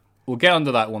that. We'll get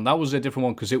onto that one. That was a different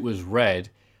one because it was red,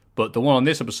 but the one on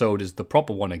this episode is the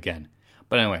proper one again.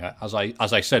 But anyway, as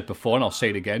I said before, and I'll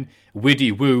say it again,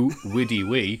 widdy woo, widdy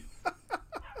wee.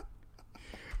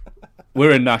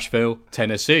 We're in Nashville,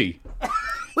 Tennessee.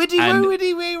 Widdy woo,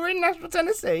 widdy wee, we're in Nashville,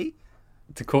 Tennessee.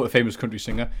 To quote a famous country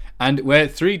singer. And we're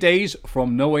 3 days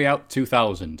from No Way Out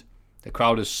 2000. The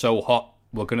crowd is so hot,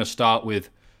 we're going to start with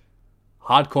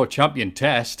Hardcore Champion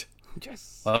Test. Yes.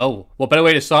 Oh, what better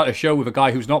way to start a show with a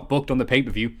guy who's not booked on the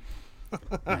pay-per-view?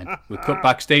 And we cut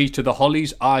backstage to the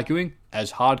Hollies arguing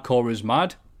as Hardcore is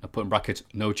mad. I put in brackets,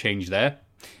 no change there.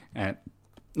 And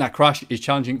now Crash is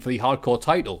challenging for the Hardcore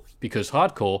title because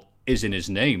Hardcore is in his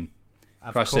name.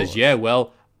 Crash says, yeah,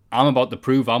 well, I'm about to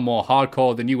prove I'm more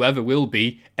hardcore than you ever will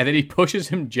be. And then he pushes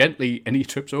him gently and he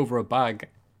trips over a bag.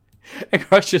 And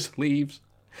Crash just leaves.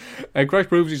 And Crash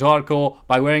proves he's hardcore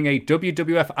by wearing a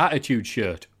WWF Attitude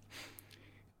shirt.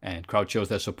 And crowd shows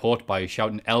their support by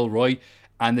shouting Elroy.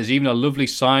 And there's even a lovely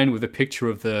sign with a picture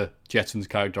of the Jetsons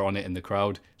character on it in the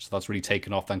crowd. So that's really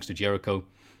taken off thanks to Jericho.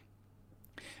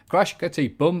 Crash gets a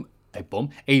bin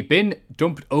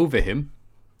dumped over him.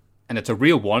 And it's a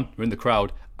real one. We're in the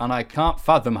crowd. And I can't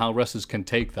fathom how wrestlers can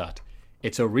take that.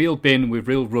 It's a real bin with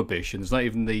real rubbish. And there's not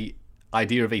even the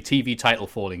idea of a TV title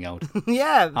falling out.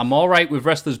 Yeah. I'm all right with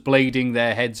wrestlers blading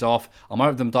their heads off. I'm all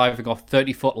right with them diving off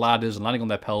 30-foot ladders and landing on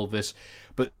their pelvis.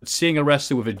 But seeing a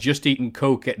wrestler with a just-eaten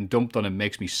Coke getting dumped on him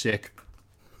makes me sick.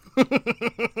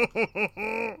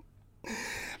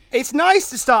 It's nice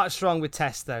to start strong with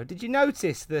Test, though. Did you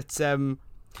notice that...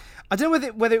 I don't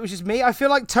know whether it was just me. I feel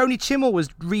like Tony Chimmel was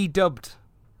redubbed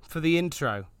for the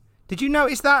intro. Did you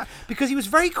notice that? Because he was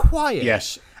very quiet.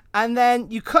 Yes. And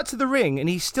then you cut to the ring and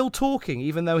he's still talking,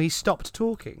 even though he stopped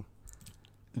talking.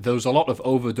 There was a lot of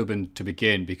overdubbing to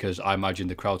begin because I imagine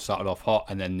the crowd started off hot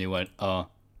and then they went, and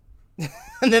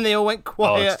then they all went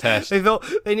quiet. Oh, it's Test. They thought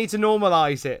they need to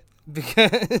normalise it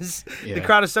because the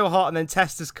crowd is so hot and then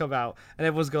Test has come out and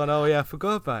everyone's gone, oh yeah, I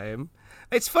forgot about him.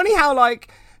 It's funny how,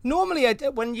 like, normally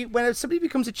when somebody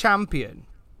becomes a champion,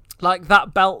 like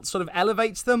that belt sort of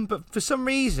elevates them, but for some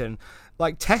reason,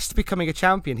 like Test becoming a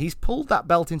champion, he's pulled that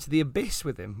belt into the abyss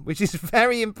with him, which is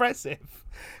very impressive.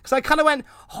 Because I kind of went,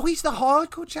 oh, he's the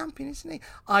hardcore champion, isn't he?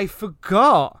 I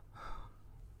forgot.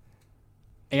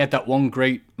 He had that one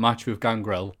great match with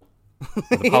Gangrel,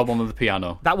 with the powerbomb on the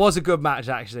piano. That was a good match,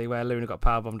 actually, where Luna got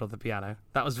powerbombed on the piano.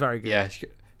 That was very good. Yeah, she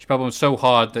powerbombed so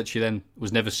hard that she then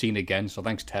was never seen again, so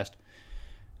thanks, Test.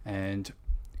 And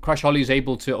Crash Holly is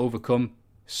able to overcome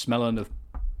smelling of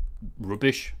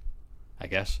rubbish, I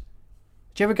guess.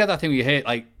 Do you ever get that thing where you hear,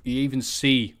 like, you even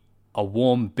see a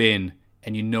warm bin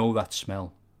and you know that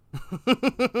smell?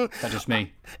 That's just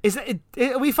me.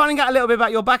 Are we finding out a little bit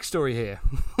about your backstory here?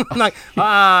 Like,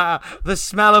 the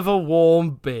smell of a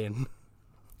warm bin.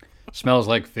 Smells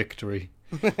like victory.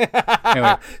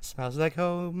 Anyway, smells like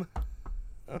home.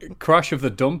 Crash of the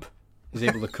Dump is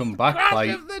able to come back Crash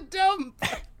of the Dump!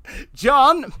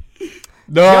 John!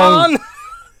 No! John!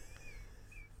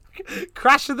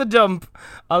 Crash of the Dump.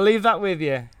 I'll leave that with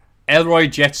you. Elroy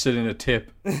Jetson in a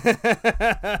tip.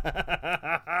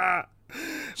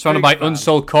 Surrounded by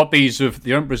unsold copies of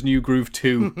The Emperor's New Groove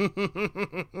 2.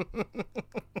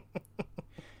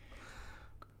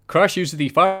 Crash uses the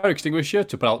fire extinguisher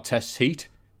to put out Test's heat,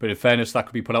 but in fairness, that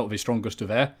could be put out with his strong gust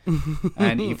of air.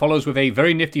 And he follows with a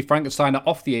very nifty Frankensteiner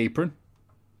off the apron,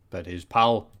 but his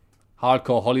pal,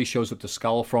 Hardcore Holly, shows up to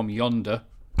scowl from yonder.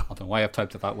 I don't know why I've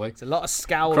typed it that way. It's a lot of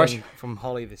scowling from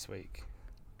Holly this week.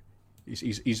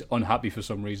 He's unhappy for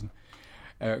some reason.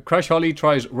 Crash Holly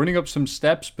tries running up some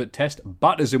steps, but Test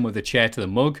batters him with a chair to the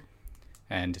mug.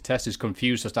 And Test is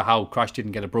confused as to how Crash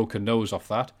didn't get a broken nose off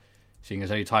that, seeing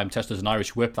as any time Test does an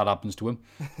Irish whip, that happens to him.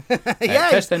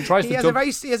 Test then tries he has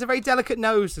a very delicate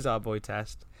nose, does our boy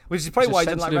Test, which is probably why he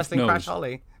doesn't like wrestling Crash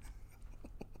Holly.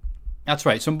 That's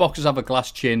right. Some boxers have a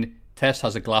glass chin. Test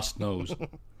has a glass nose.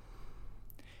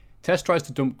 Test tries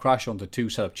to dump Crash onto two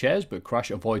set of chairs, but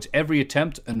Crash avoids every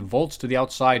attempt and vaults to the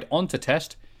outside onto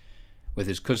Test, with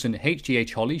his cousin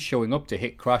HGH Holly showing up to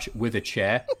hit Crash with a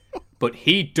chair. But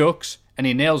he ducks and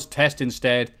he nails Test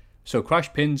instead, so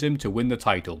Crash pins him to win the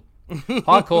title.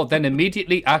 Hardcore then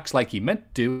immediately acts like he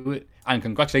meant to do it and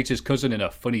congratulates his cousin in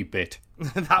a funny bit.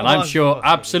 And I'm sure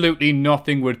absolutely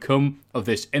nothing would come of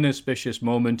this inauspicious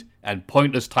moment and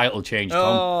pointless title change,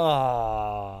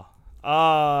 Tom.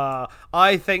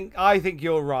 I think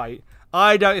you're right.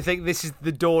 I don't think this is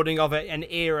the dawning of an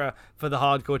era for the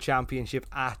Hardcore Championship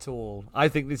at all. I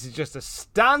think this is just a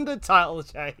standard title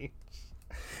change.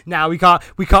 Now we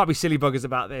can't be silly buggers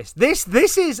about this. This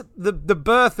is the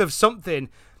birth of something.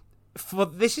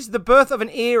 This is the birth of an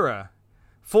era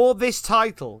for this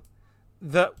title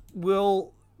that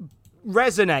will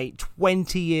resonate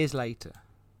 20 years later.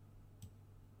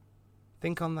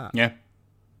 Think on that. Yeah,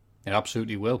 it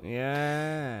absolutely will.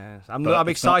 Yes, I'm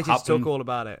excited to talk all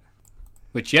about it.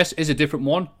 Which, yes, is a different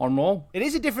one on Raw. It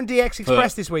is a different DX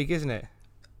Express this week, isn't it?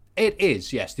 It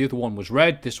is, yes. The other one was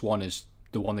red. This one is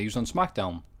the one they used on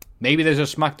SmackDown. Maybe there's a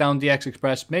SmackDown DX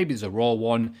Express. Maybe there's a Raw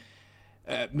one.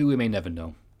 We may never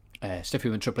know.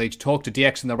 Stephanie and Triple H talk to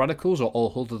DX and the Radicals, or all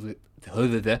huddled,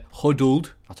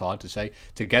 that's hard to say,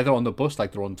 together on the bus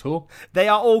like they're on tour. They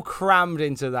are all crammed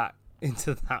into that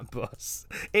bus.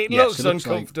 It looks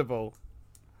uncomfortable.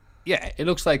 It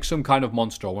looks like some kind of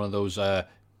monster, or one of those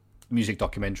music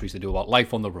documentaries they do about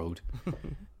life on the road.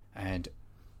 And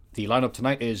the lineup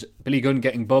tonight is Billy Gunn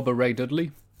getting Bubba Ray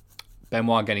Dudley,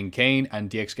 Benoit getting Kane, and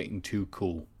DX getting Too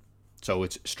Cool. So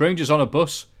it's strangers on a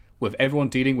bus with everyone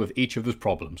dealing with each of those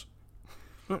problems.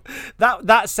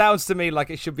 That sounds to me like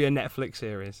it should be a Netflix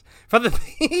series. For the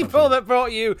people that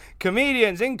brought you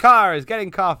comedians in cars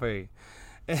getting coffee,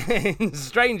 and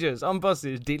strangers on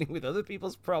buses dealing with other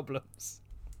people's problems.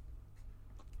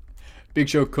 Big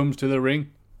Show comes to the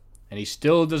ring, and he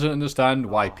still doesn't understand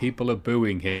why people are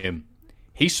booing him.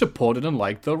 He supported and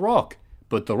liked The Rock,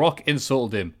 but The Rock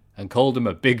insulted him and called him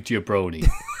a big jabroni.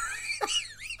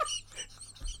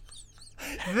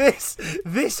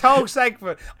 This whole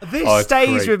segment,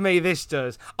 stays with me, this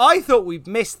does. I thought we'd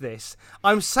missed this.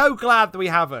 I'm so glad that we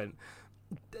haven't.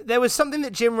 There was something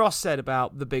that Jim Ross said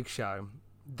about The Big Show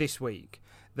this week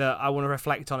that I want to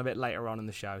reflect on a bit later on in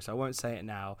the show, so I won't say it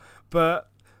now. But,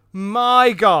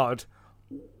 my God,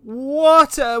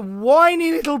 what a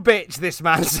whiny little bitch this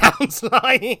man sounds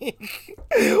like.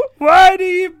 Why do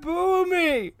you boo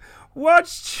me?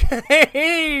 What's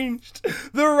changed?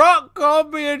 The Rock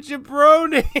called me a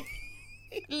jabroni.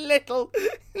 little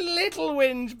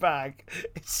whinge bag.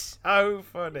 It's so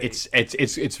funny.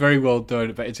 It's very well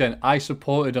done. But again, I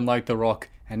supported and liked The Rock,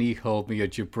 and he called me a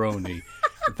jabroni.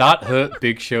 That hurt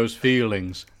Big Show's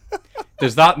feelings.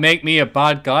 Does that make me a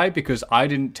bad guy because I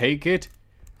didn't take it?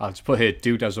 I'll just put here,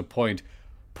 dude has a point.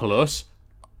 Plus,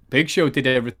 Big Show did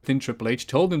everything Triple H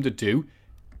told him to do,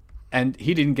 and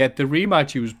he didn't get the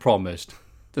rematch he was promised.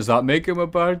 Does that make him a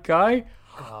bad guy?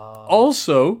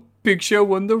 Also, Big Show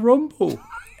won the Rumble.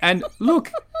 And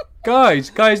look,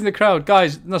 guys in the crowd,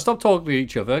 now stop talking to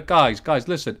each other. Guys,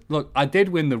 listen. Look, I did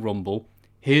win the Rumble.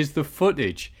 Here's the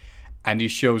footage. And he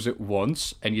shows it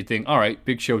once, and you think, all right,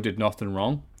 Big Show did nothing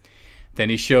wrong. Then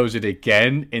he shows it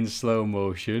again in slow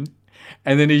motion.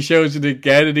 And then he shows it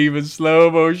again in even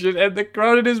slow motion. And the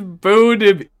crowd is booing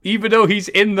him, even though he's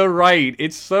in the right.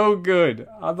 It's so good.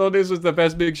 I thought this was the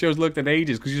best Big Show's looked in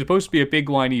ages, because he's supposed to be a big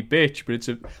whiny bitch, but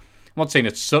I'm not saying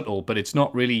it's subtle, but it's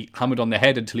not really hammered on the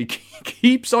head until he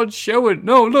keeps on showing.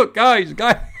 No, look, guys.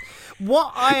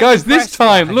 This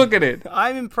time, look at it.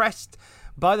 I'm impressed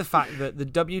by the fact that the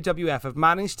WWF have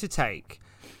managed to take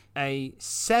a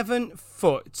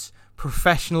 7-foot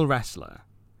professional wrestler,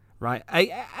 right?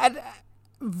 A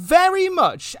very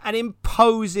much an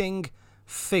imposing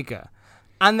figure,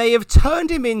 and they have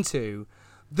turned him into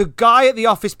the guy at the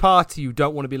office party you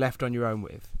don't want to be left on your own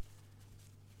with.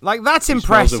 Like, that's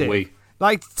impressive.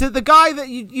 Like, to the guy that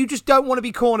you just don't want to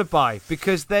be cornered by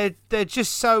because they're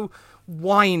just so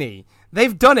whiny.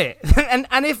 They've done it.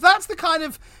 and if that's the kind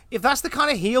of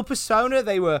heel persona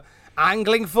they were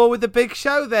angling for with the Big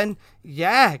Show, then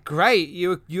yeah, great.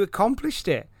 You accomplished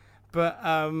it. But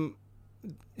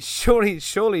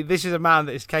surely this is a man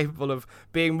that is capable of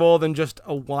being more than just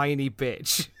a whiny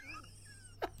bitch.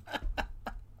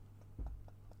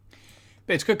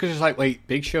 But it's good because it's like, wait,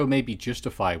 Big Show may be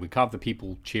justified. We can't have the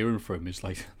people cheering for him. It's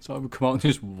like, so we come out and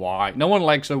just why? No one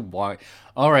likes a why.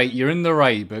 All right, you're in the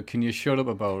right, but can you shut up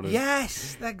about it?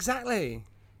 Yes, exactly.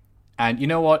 And you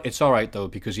know what? It's all right, though,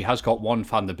 because he has got one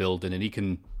fan in the building and he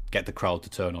can get the crowd to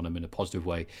turn on him in a positive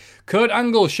way. Kurt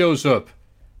Angle shows up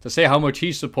to say how much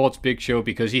he supports Big Show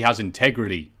because he has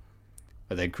integrity.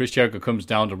 And then Chris Jericho comes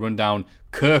down to run down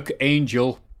Kirk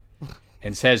Angel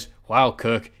and says, wow,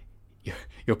 Kirk,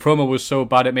 your promo was so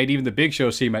bad it made even the Big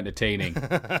Show seem entertaining.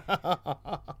 And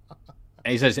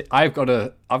he says, I've got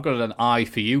an eye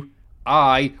for you.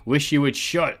 I wish you would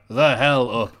shut the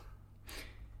hell up.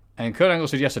 And Kurt Angle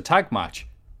suggests a tag match,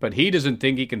 but he doesn't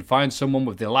think he can find someone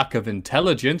with the lack of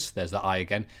intelligence, there's the eye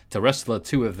again, to wrestle the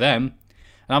two of them.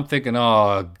 And I'm thinking,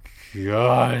 oh,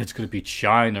 God, it's going to be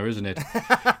China, isn't it?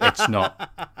 It's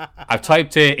not. I've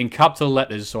typed it in capital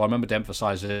letters, so I remember to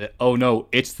emphasize it. Oh, no,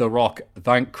 it's The Rock.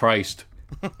 Thank Christ.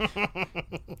 And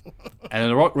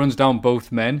The Rock runs down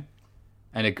both men,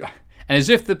 and as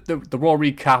if the Raw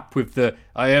recap with the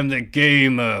I am the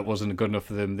gamer wasn't good enough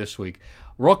for them this week,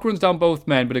 Rock runs down both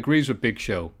men but agrees with Big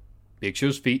Show. Big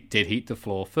Show's feet did hit the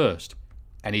floor first,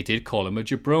 and he did call him a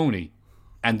jabroni,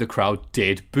 and the crowd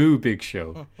did boo Big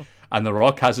Show. And The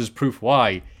Rock has his proof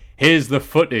why. Here's the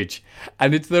footage,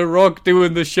 and it's The Rock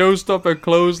doing the showstopper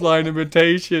clothesline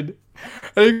imitation.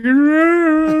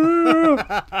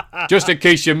 Just in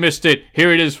case you missed it,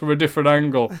 here it is from a different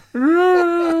angle.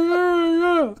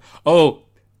 Oh,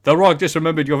 The Rock just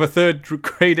remembered you have a third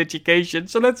grade education,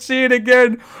 so let's see it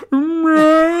again.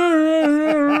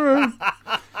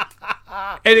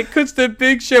 And it cuts to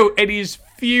Big Show, and he's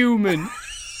fuming.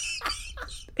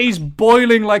 He's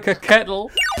boiling like a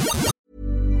kettle.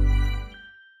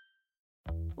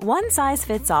 One size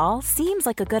fits all seems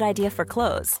like a good idea for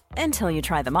clothes until you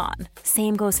try them on.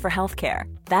 Same goes for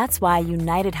healthcare. That's why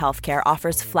United Healthcare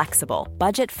offers flexible,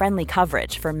 budget-friendly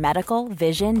coverage for medical,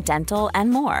 vision, dental, and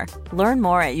more. Learn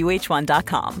more at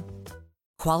uh1.com.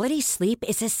 Quality sleep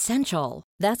is essential.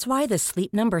 That's why the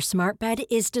Sleep Number Smart Bed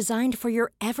is designed for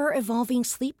your ever-evolving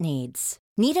sleep needs.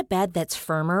 Need a bed that's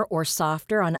firmer or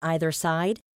softer on either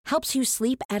side? Helps you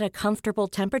sleep at a comfortable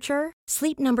temperature?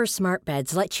 Sleep Number Smart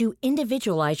Beds let you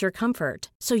individualize your comfort,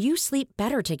 so you sleep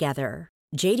better together.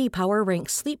 J.D. Power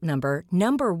ranks Sleep Number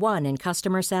number 1 in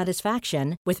customer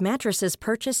satisfaction with mattresses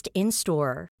purchased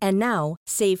in-store. And now,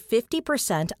 save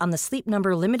 50% on the Sleep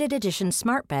Number Limited Edition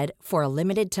Smart Bed for a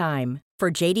limited time. For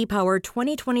J.D. Power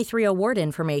 2023 award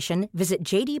information, visit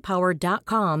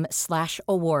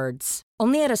jdpower.com/awards.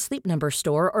 Only at a Sleep Number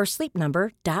store or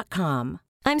sleepnumber.com.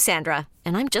 I'm Sandra,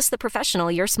 and I'm just the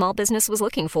professional your small business was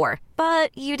looking for.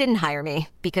 But you didn't hire me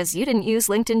because you didn't use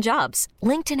LinkedIn Jobs.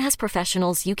 LinkedIn has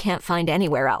professionals you can't find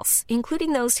anywhere else,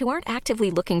 including those who aren't actively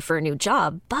looking for a new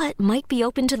job, but might be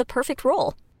open to the perfect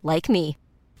role, like me.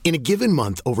 In a given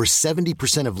month, over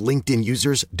 70% of LinkedIn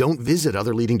users don't visit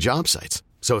other leading job sites.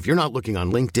 So if you're not looking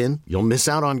on LinkedIn, you'll miss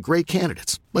out on great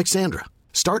candidates, like Sandra.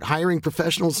 Start hiring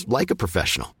professionals like a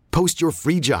professional. Post your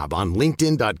free job on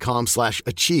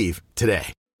linkedin.com/achieve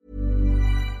today.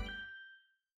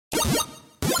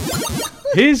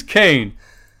 Here's Kane,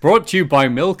 brought to you by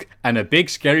Milk and a big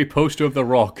scary poster of The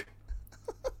Rock.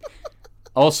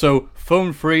 Also,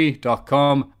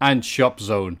 phonefree.com and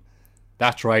ShopZone.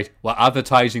 That's right, we're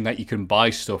advertising that you can buy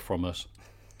stuff from us.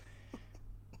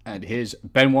 And here's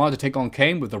Benoit to take on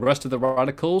Kane with the rest of the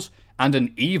Radicals and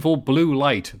an evil blue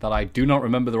light that I do not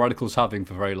remember the Radicals having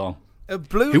for very long. A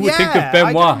blue, Who would think of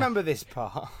Benoit? I do remember this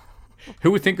part.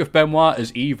 Who would think of Benoit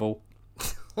as evil?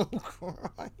 Oh,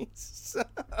 Christ.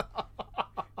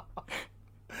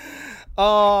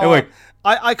 Oh, anyway,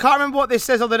 I can't remember what this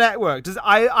says on the network.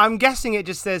 I'm guessing it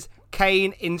just says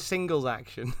Kane in singles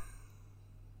action.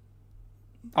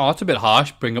 Oh, that's a bit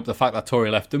harsh. Bring up the fact that Tori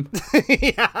left him.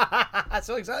 Yeah, that's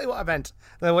exactly what I meant.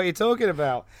 I know what you're talking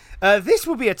about. This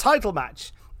will be a title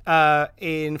match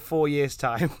in 4 years'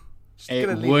 time.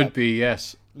 It would be,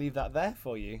 yes. Leave that there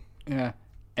for you. Yeah.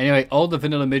 Anyway, all the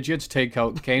vanilla midgets take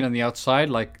out Kane on the outside,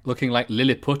 looking like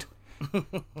Lilliput.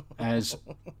 As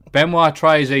Benoit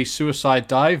tries a suicide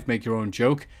dive, make your own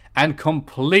joke, and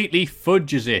completely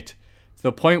fudges it to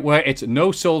the point where it's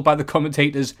no-sold by the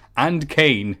commentators and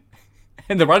Kane.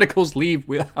 And the Radicals leave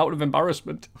out of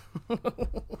embarrassment.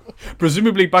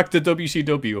 Presumably back to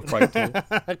WCW.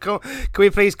 Can we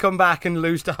please come back and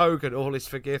lose to Hogan? All is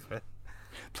forgiven.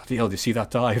 Bloody hell, did you see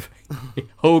that dive?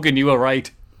 Hogan, you were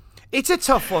right. It's a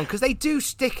tough one because they do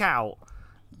stick out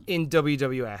in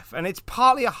WWF, and it's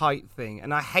partly a height thing,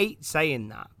 and I hate saying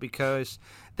that because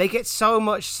they get so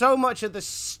much of the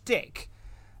stick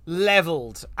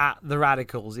leveled at the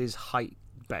Radicals is height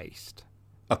based.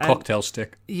 A cocktail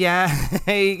stick. Yeah,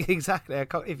 exactly,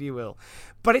 if you will.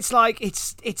 But it's like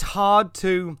it's hard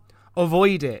to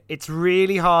avoid it. It's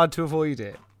really hard to avoid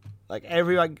it.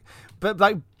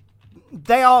 But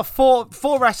they are four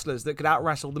wrestlers that could out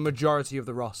wrestle the majority of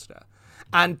the roster,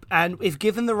 and if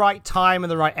given the right time and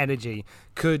the right energy,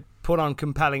 could put on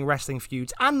compelling wrestling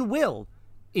feuds and will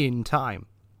in time.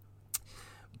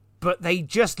 But they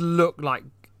just kind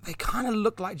of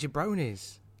look like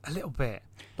jabronis a little bit.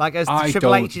 Like as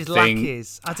Triple H's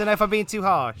lackeys. I don't know if I'm being too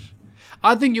harsh.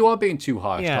 I think you are being too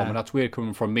harsh, yeah. Tom, and that's weird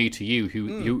coming from me to you,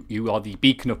 who you are the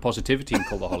beacon of positivity in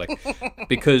Cultaholic.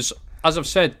 Because, as I've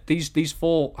said, these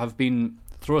four have been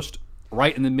thrust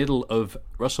right in the middle of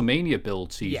WrestleMania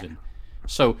build season. Yeah.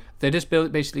 So they're just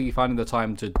basically finding the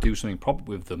time to do something proper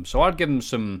with them. So I'd give them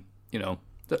some,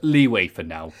 leeway for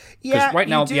now. Yeah, right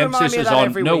now the emphasis is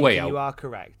on No Way Out. You are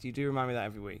correct. You do remind me that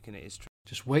every week, and it is true.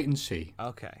 Just wait and see.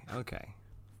 Okay.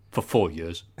 For 4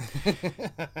 years.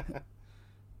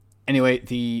 Anyway,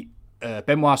 the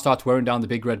Benoit starts wearing down the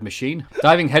big red machine.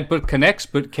 Diving headbutt connects,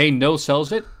 but Kane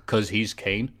no-sells it, because he's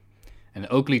Kane. An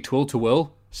ugly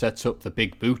twirl-to-whirl sets up the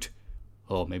big boot,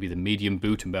 or maybe the medium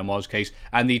boot in Benoit's case,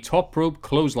 and the top rope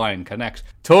clothesline connects.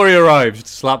 Tori arrives to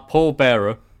slap Paul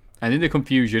Bearer, and in the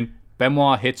confusion,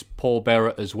 Benoit hits Paul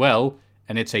Bearer as well,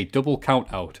 and it's a double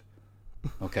count-out.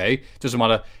 Okay, doesn't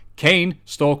matter. Kane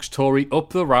stalks Tori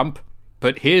up the ramp,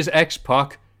 but here's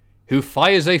X-Pac, who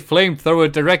fires a flamethrower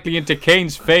directly into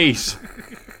Kane's face.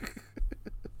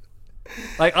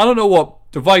 I don't know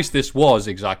what device this was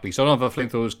exactly, so I don't know if a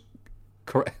flamethrower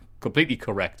was completely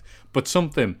correct, but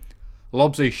something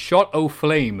lobs a shot o'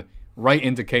 flame right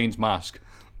into Kane's mask.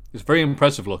 It's very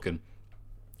impressive looking.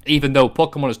 Even though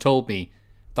Pokemon has told me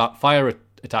that fire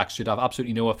attacks should have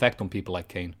absolutely no effect on people like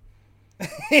Kane.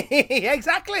 Yeah,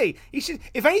 exactly. He should,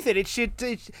 if anything,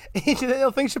 the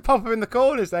little thing should pop up in the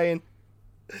corner saying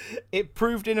it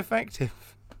proved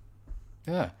ineffective.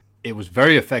 Yeah, it was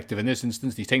very effective in this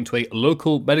instance. He's taken to a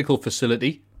local medical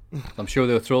facility. I'm sure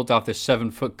they were thrilled to have this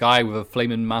 7-foot guy with a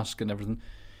flaming mask and everything.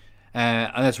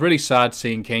 And it's really sad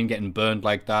seeing Kane getting burned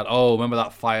like that. Oh, remember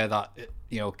that fire that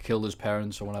killed his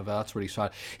parents or whatever? That's really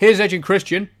sad. Here's Edge and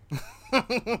Christian.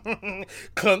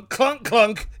 Clunk, clunk,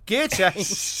 clunk. Gear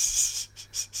change.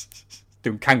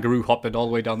 Doing kangaroo hopping all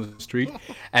the way down the street.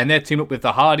 And they're teamed up with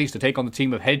the Hardys to take on the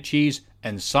team of Head Cheese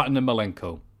and Saturn and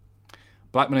Malenko.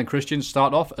 Blackman and Christian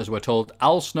start off, as we're told,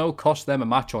 Al Snow cost them a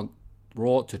match on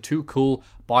Raw to Too Cool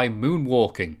by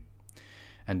moonwalking.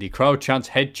 And the crowd chants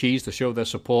Head Cheese to show their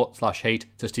support/hate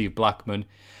to Steve Blackman.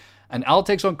 And Al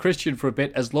takes on Christian for a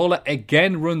bit as Lawler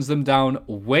again runs them down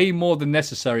way more than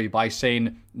necessary by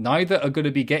saying neither are going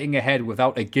to be getting ahead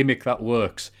without a gimmick that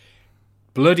works.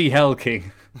 Bloody hell,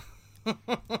 King.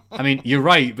 I mean, you're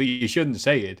right, but you shouldn't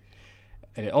say it.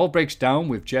 And it all breaks down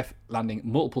with Jeff landing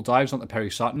multiple dives onto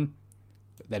Perry Saturn.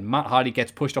 Then Matt Hardy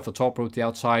gets pushed off the top rope to the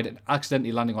outside and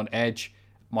accidentally landing on Edge.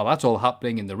 While that's all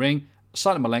happening in the ring,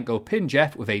 Saturn and Malenko pin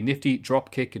Jeff with a nifty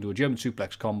drop kick into a German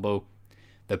suplex combo.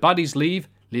 The baddies leave,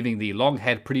 leaving the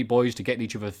long-haired pretty boys to get in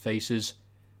each other's faces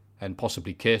and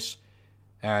possibly kiss.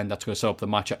 And that's going to set up the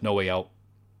match at No Way Out.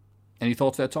 Any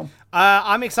thoughts there, Tom?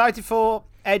 I'm excited for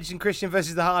Edge and Christian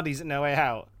versus the Hardys at No Way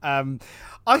Out.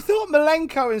 I thought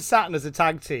Malenko and Saturn as a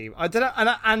tag team. I don't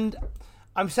know, and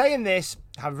I'm saying this.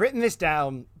 I've written this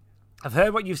down. I've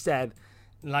heard what you've said.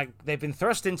 Like, they've been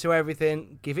thrust into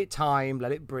everything. Give it time.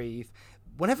 Let it breathe.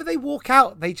 Whenever they walk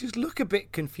out, they just look a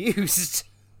bit confused.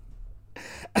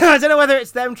 I don't know whether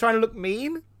it's them trying to look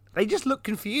mean. They just look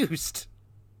confused.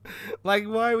 Like,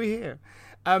 why are we here?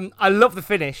 I love the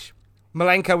finish.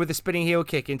 Malenko with the spinning heel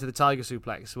kick into the Tiger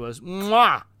Suplex was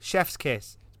mwah, chef's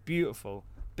kiss. Beautiful.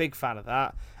 Big fan of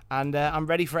that. And I'm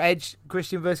ready for Edge,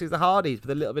 Christian versus the Hardys with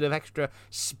a little bit of extra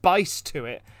spice to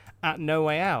it at No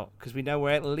Way Out, because we know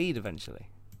where it'll lead eventually.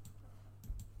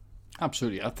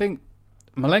 Absolutely. I think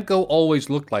Malenko always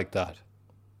looked like that.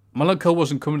 Malenko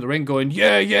wasn't coming to the ring going,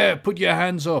 yeah, put your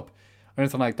hands up, or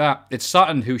anything like that. It's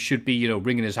Saturn who should be,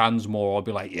 wringing his hands more, or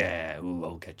be like, yeah, ooh,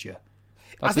 I'll get you.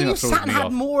 I think if Saturn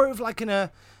had more of like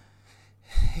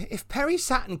if Perry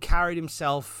Saturn carried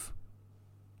himself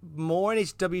more in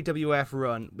his WWF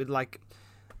run with like,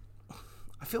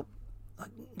 I feel like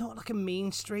not like a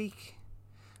mean streak.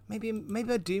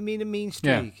 Maybe I do mean a mean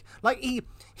streak. Yeah. Like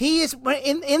he is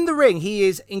in the ring. He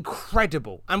is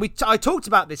incredible, and I talked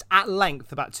about this at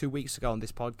length about 2 weeks ago on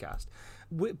this podcast.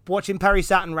 Watching Perry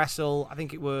Saturn wrestle, I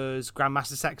think it was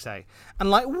Grandmaster Sexay, and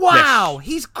like, wow, yes.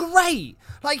 He's great.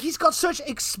 Like, he's got such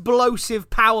explosive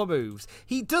power moves.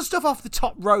 He does stuff off the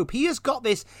top rope. He has got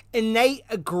this innate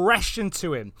aggression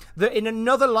to him that in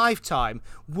another lifetime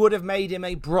would have made him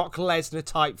a Brock Lesnar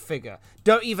type figure.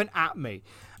 Don't even at me.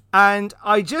 And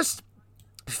I just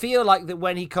feel like that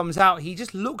when he comes out, he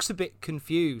just looks a bit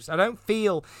confused. I don't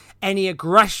feel any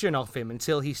aggression off him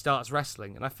until he starts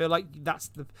wrestling, and I feel like that's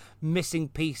the missing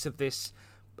piece of this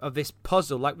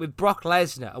puzzle. Like with Brock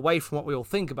Lesnar, away from what we all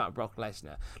think about Brock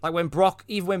Lesnar, like when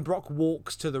Brock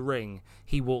walks to the ring,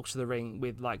 he walks to the ring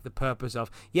with like the purpose of,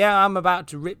 yeah, I'm about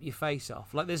to rip your face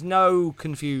off. Like there's no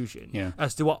confusion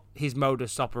as to what his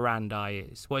modus operandi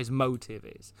is, what his motive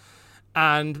is.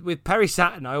 And with Perry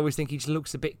Saturn, I always think he just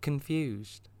looks a bit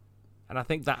confused. And I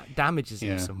think that damages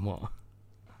him somewhat.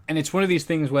 And it's one of these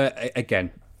things where,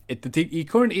 again, the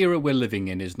current era we're living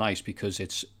in is nice because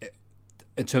it's,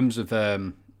 in terms of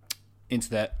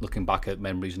internet, looking back at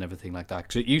memories and everything like that.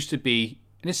 Because it used to be,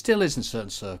 and it still is in certain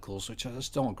circles, which I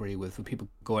just don't agree with people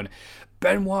going,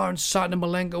 Benoit and Saturn and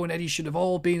Malenko and Eddie should have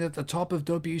all been at the top of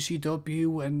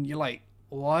WCW. And you're like,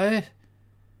 what?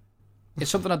 It's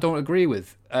something I don't agree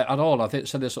with at all. I've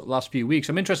said this the last few weeks.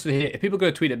 I'm interested to hear if people go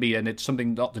to tweet at me and it's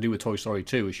something not to do with Toy Story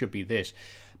 2, it should be this.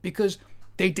 Because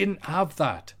they didn't have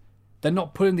that. They're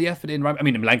not putting the effort in. I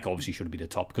mean, Malenko obviously should have been the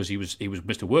top because he was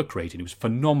Mr. Work Rate and he was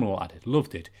phenomenal at it.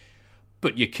 Loved it.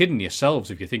 But you're kidding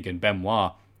yourselves if you're thinking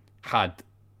Benoit had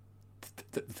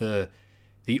the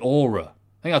aura.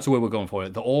 I think that's the way we're going for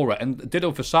it. The aura. And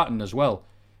ditto for Saturn as well.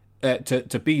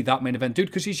 To be that main event dude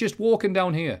because he's just walking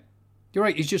down here. You're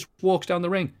right, he just walks down the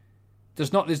ring.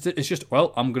 It's just,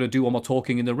 well, I'm going to do all my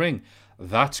talking in the ring.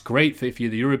 That's great if you're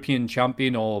the European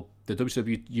champion or the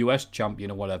WWE US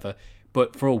champion or whatever.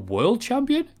 But for a world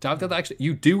champion, to have that actually,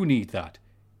 you do need that.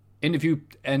 Interview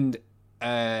and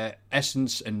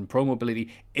essence and promo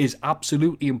ability is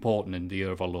absolutely important in the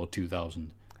year of our Lord 2000.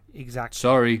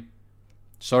 Exactly.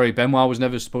 Sorry, Benoit was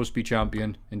never supposed to be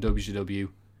champion in WCW.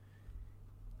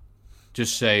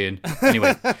 Just saying.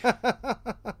 Anyway.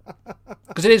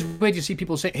 Because it is weird to see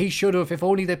people say, he should have, if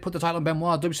only they put the title on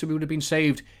Benoit, WCW would have been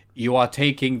saved. You are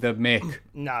taking the mick.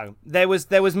 No. There was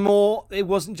more. It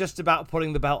wasn't just about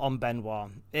putting the belt on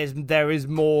Benoit. There is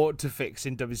more to fix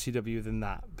in WCW than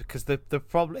that. Because the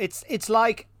problem, it's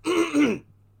like,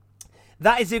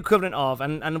 that is the equivalent of,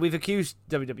 and we've accused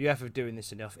WWF of doing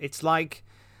this enough, it's like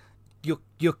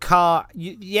your car,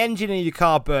 the engine in your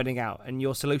car burning out, and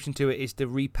your solution to it is to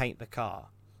repaint the car.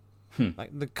 Like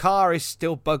the car is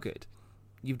still buggered.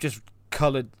 You've just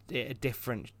coloured it a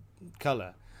different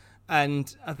colour.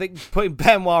 And I think putting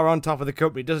Benoit on top of the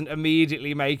company doesn't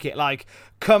immediately make it like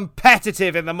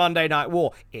competitive in the Monday Night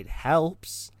War. It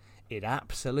helps. It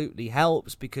absolutely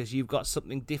helps because you've got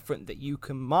something different that you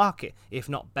can market. If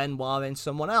not Benoit, then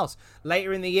someone else.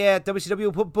 Later in the year, WCW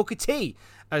will put Booker T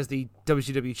as the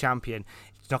WCW champion.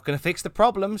 It's not going to fix the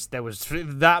problems. There was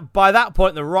that by that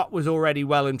point, The Rock was already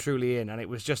well and truly in, and it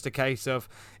was just a case of,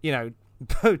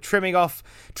 trimming off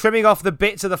the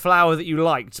bits of the flower that you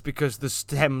liked because the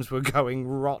stems were going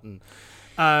rotten.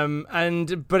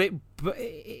 Having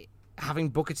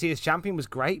Booker T as champion was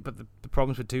great, but the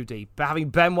problems were too deep. But having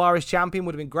Benoit as champion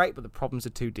would have been great, but the problems are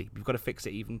too deep. You've got to fix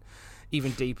it even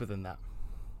deeper than that.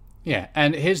 Yeah,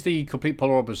 and here's the complete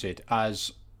polar opposite.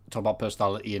 As talk about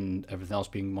personality and everything else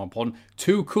being more important.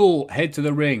 Too Cool head to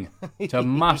the ring to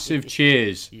massive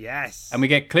cheers. Yes. And we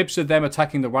get clips of them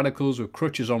attacking the Radicals with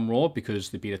crutches on Raw because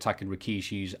they've been attacking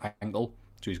Rikishi's ankle.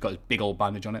 So he's got his big old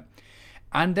bandage on it.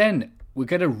 And then we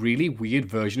get a really weird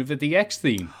version of the DX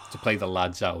theme to play the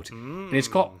lads out. And it's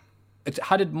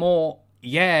had more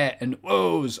yeah and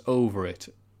whoas over it.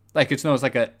 Like it's known as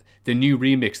like the new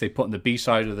remix they put on the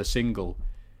B-side of the single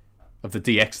of the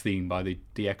DX theme by the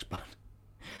DX band.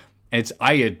 And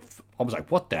I was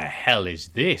like, what the hell is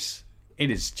this?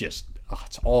 It is just,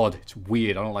 it's odd. It's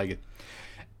weird. I don't like it.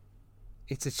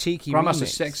 It's a cheeky Grandmaster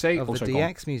remix of the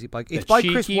DX music. It's by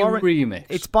Chris Warren. Remix.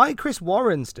 It's by Chris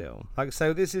Warren still. Like,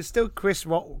 so this is still Chris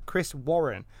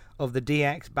Warren of the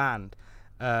DX band,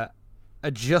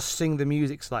 adjusting the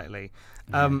music slightly.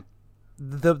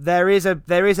 There is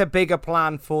a bigger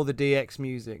plan for the DX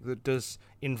music that does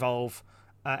involve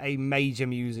a major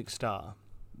music star,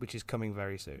 which is coming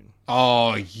very soon.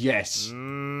 Oh, yes.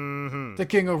 Mm-hmm. The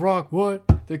King of Rock, what?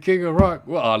 The King of Rock.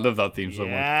 Well, I love that theme so much.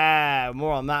 Yeah,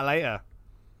 more on that later.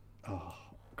 Oh.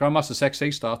 Grandmaster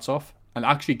Sexay starts off and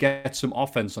actually gets some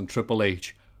offense on Triple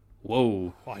H.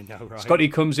 Whoa. I know, right? Scotty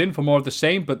comes in for more of the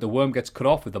same, but the worm gets cut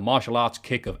off with the martial arts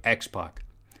kick of X-Pac.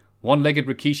 One-legged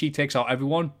Rikishi takes out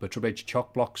everyone, but Triple H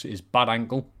choke blocks his bad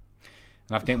ankle.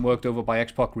 And after getting worked over by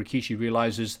X-Pac, Rikishi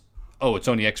realizes, oh, it's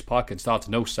only X-Pac, and starts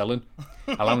no-selling,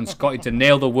 allowing Scotty to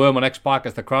nail the worm on X-Pac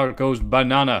as the crowd goes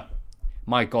banana.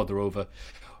 My God, they're over.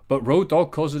 But Road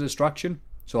Dogg causes a distraction,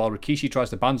 so while Rikishi tries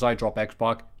to banzai drop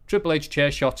X-Pac, Triple H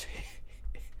chair shots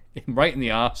him right in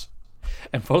the arse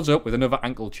and follows up with another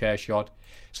ankle chair shot.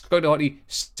 Scotty Hotty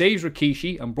saves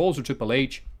Rikishi and brawls with Triple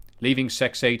H, leaving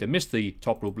Sexay to miss the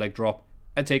top rope leg drop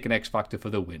and take an X Factor for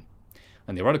the win.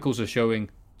 And the Radicals are showing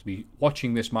to be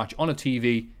watching this match on a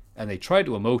TV, and they try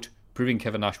to emote, proving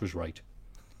Kevin Nash was right.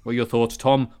 What are your thoughts,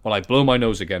 Tom, while I blow my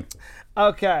nose again?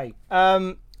 Okay.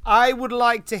 I would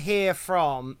like to hear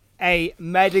from a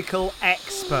medical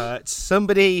expert,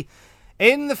 somebody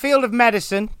in the field of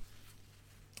medicine,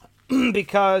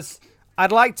 because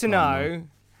I'd like to know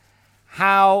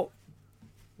how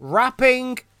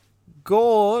wrapping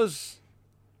gauze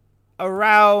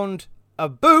around a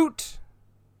boot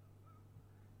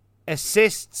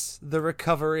assists the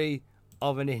recovery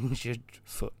of an injured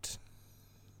foot.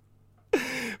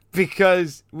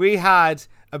 Because we had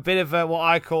a bit of what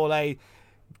I call a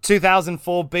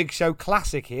 2004 Big Show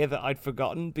classic here that I'd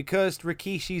forgotten, because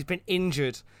Rikishi's been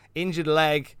injured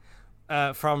leg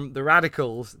from the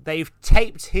Radicals. They've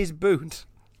taped his boot.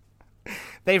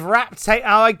 They've wrapped tape.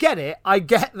 Oh, I get it. I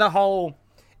get the whole,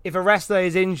 if a wrestler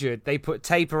is injured, they put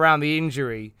tape around the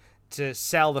injury to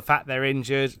sell the fact they're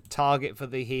injured, target for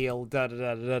the heel,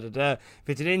 da-da-da-da-da-da. If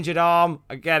it's an injured arm,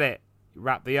 I get it. You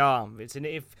wrap the arm. If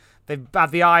they've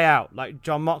had the eye out, like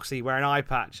John Moxley wearing an eye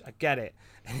patch, I get it.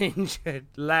 An injured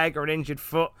leg or an injured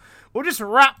foot, we'll just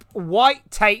wrap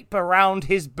white tape around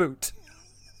his boot.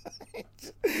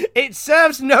 It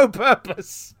serves no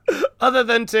purpose other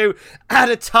than to add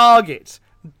a target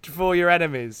for your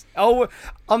enemies. Oh,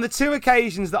 on the two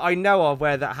occasions that I know of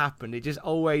where that happened, it just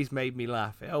always made me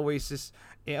laugh. It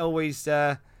always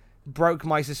broke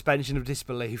my suspension of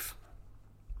disbelief.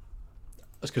 I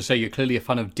was going to say, you're clearly a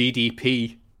fan of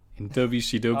DDP in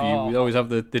WCW. We always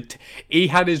have he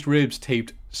had his ribs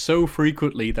taped so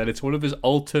frequently that it's one of his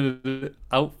alternate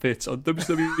outfits on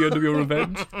WCW Underground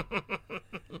Revenge.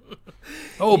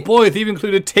 Oh boy, they've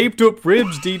included taped up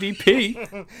ribs,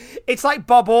 DDP. It's like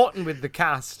Bob Orton with the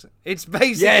cast. It's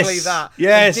basically that.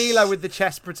 Yes. D'Lo with the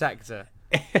chest protector.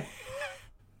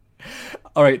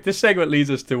 All right, this segment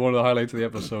leads us to one of the highlights of the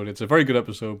episode. It's a very good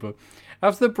episode, but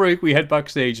after the break, we head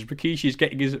backstage and Rikishi is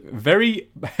getting his very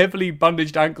heavily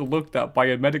bandaged ankle looked at by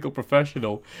a medical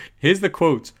professional. Here's the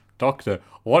quote. Doctor,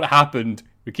 what happened?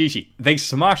 Rikishi, they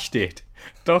smashed it.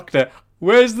 Doctor,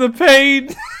 where's the pain?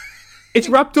 It's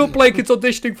wrapped up like it's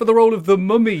auditioning for the role of the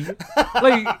Mummy.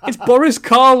 Like, it's Boris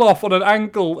Karloff on an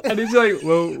ankle, and it's like,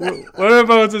 well,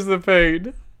 whereabouts is the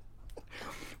pain?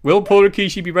 Will poor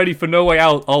Rikishi be ready for No Way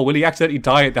Out? Or will he accidentally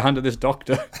die at the hand of this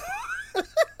doctor?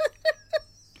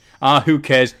 Who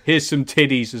cares? Here's some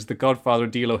titties as the Godfather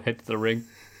and D'Lo head to the ring. And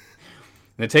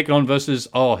they're taking on versus,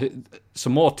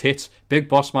 some more tits, Big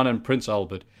Boss Man and Prince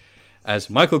Albert. As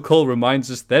Michael Cole reminds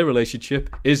us, their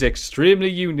relationship is extremely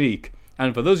unique.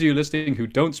 And for those of you listening who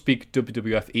don't speak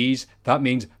WWFese, that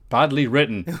means badly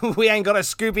written. We ain't got a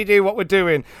Scooby-Doo what we're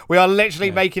doing. We are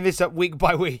literally making this up week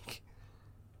by week.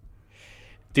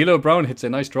 D'Lo Brown hits a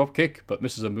nice drop kick, but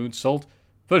misses a moonsault.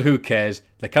 But who cares?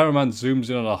 The cameraman zooms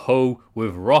in on a hoe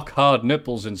with rock-hard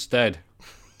nipples instead.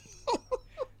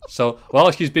 So, while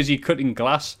she's busy cutting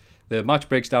glass, the match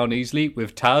breaks down easily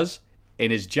with Taz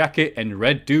in his jacket and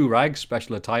red do-rag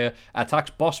special attire,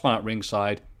 attacks Bossman at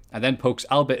ringside, and then pokes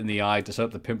Albert in the eye to set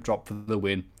up the pimp drop for the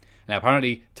win. And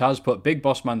apparently, Taz put Big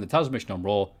Bossman the Taz mission on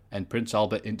Raw, and Prince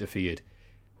Albert interfered,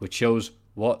 which shows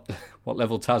what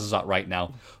level Taz is at right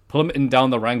now, plummeting down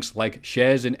the ranks like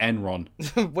shares in Enron.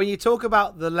 When you talk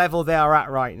about the level they are at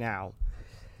right now,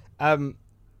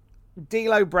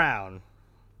 D'Lo Brown,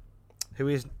 who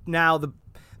is now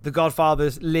the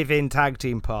Godfather's live-in tag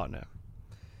team partner,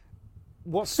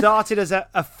 what started as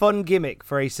a fun gimmick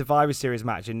for a Survivor Series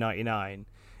match in '99,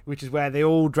 which is where they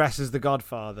all dress as the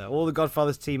Godfather. All the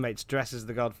Godfather's teammates dress as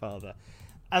the Godfather.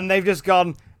 And they've just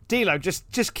gone, D'Lo,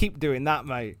 just keep doing that,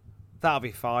 mate. That'll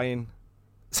be fine.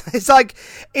 It's like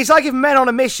if Men on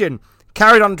a Mission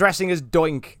carried on dressing as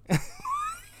Doink.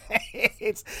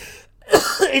 It's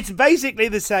basically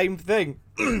the same thing.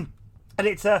 And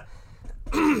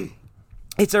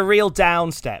it's a real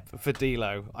down step for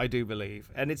D'Lo, I do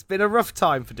believe. And it's been a rough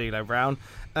time for D'Lo Brown.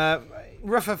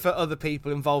 Rougher for other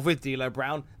people involved with D'Lo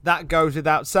Brown. That goes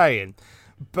without saying.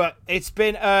 But it's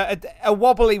been a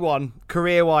wobbly one,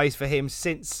 career-wise, for him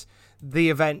since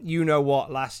the event You Know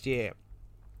What last year.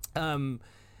 And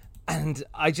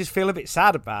I just feel a bit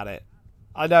sad about it.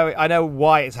 I know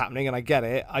why it's happening, and I get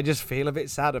it. I just feel a bit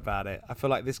sad about it. I feel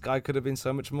like this guy could have been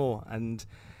so much more, and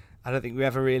I don't think we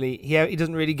ever really... He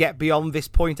doesn't really get beyond this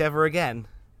point ever again.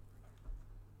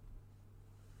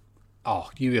 Oh,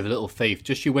 you have little faith.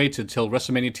 Just you wait until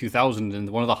WrestleMania 2000 and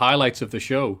one of the highlights of the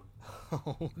show.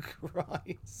 Oh,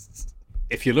 Christ.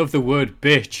 If you love the word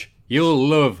bitch, you'll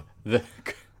love the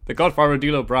Godfather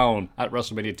D'Lo Brown at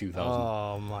WrestleMania 2000.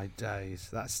 Oh, my days.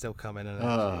 That's still coming, isn't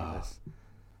it?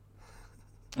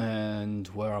 And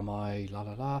where am I?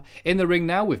 In the ring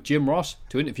now with Jim Ross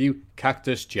to interview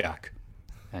Cactus Jack.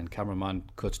 And cameraman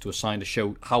cuts to a sign to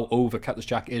show how over Cactus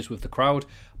Jack is with the crowd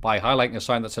by highlighting a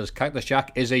sign that says Cactus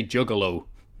Jack is a juggalo.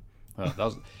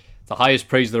 That's the highest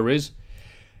praise there is.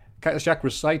 Cactus Jack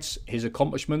recites his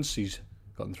accomplishments he's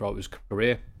gotten throughout his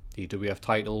career, the WF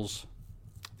titles,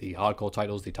 the hardcore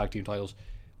titles, the tag team titles,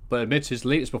 but admits his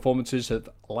latest performances have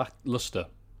lackluster.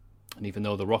 And even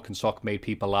though the Rock and Sock made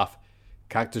people laugh,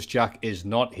 Cactus Jack is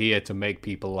not here to make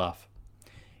people laugh.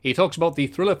 He talks about the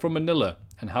Thriller from Manila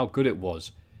and how good it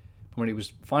was. When he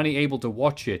was finally able to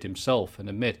watch it himself and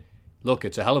admit, look,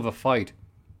 it's a hell of a fight.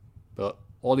 But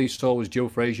all he saw was Joe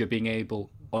Frazier being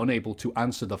unable to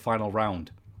answer the final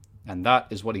round. And that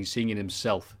is what he's seeing in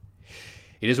himself.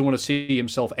 He doesn't want to see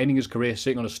himself ending his career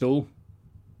sitting on a stool.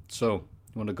 So,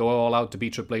 he wanted to go all out to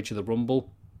beat Triple H at the Rumble.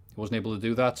 He wasn't able to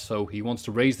do that, so he wants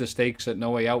to raise the stakes at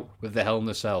No Way Out with the Hell in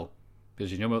a Cell.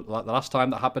 Because you know, the last time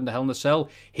that happened to Hell in a Cell,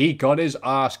 he got his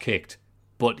ass kicked,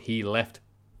 but he left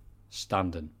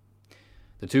standing.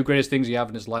 The two greatest things he has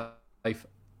in his life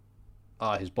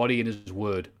are his body and his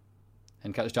word.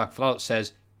 And Cactus Jack flat out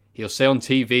says he'll say on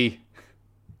TV,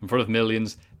 in front of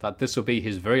millions, that this will be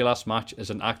his very last match as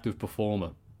an active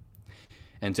performer.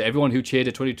 And to everyone who cheered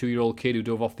a 22-year-old kid who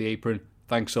dove off the apron,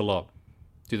 thanks a lot.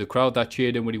 To the crowd that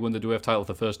cheered him when he won the WF title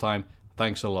for the first time,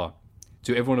 thanks a lot.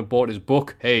 To everyone who bought his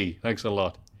book, hey, thanks a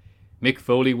lot. Mick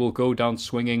Foley will go down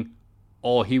swinging,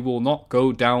 or he will not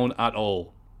go down at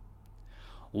all.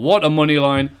 What a money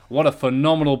line. What a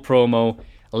phenomenal promo.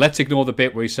 Let's ignore the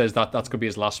bit where he says that that's going to be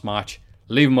his last match.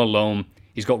 Leave him alone.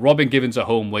 He's got Robin Givens at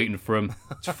home waiting for him.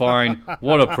 It's fine.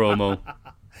 What a promo.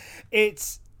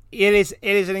 It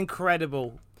is an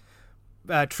incredible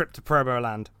trip to promo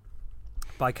land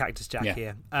by Cactus Jack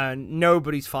here. And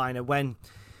nobody's finer when...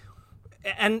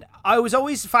 And I was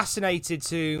always fascinated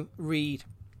to read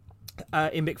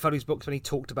in Mick Foley's books when he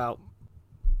talked about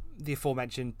the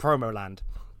aforementioned promo land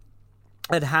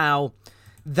and how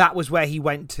that was where he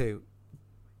went to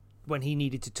when he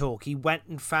needed to talk. He went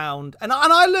and found, and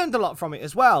I learned a lot from it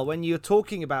as well. When you're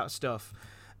talking about stuff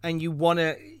and you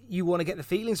wanna get the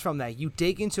feelings from there, you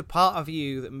dig into part of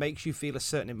you that makes you feel a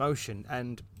certain emotion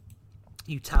and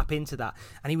you tap into that.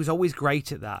 And he was always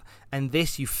great at that. And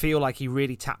this, you feel like he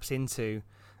really taps into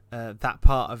that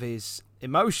part of his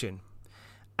emotion.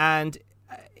 And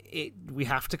we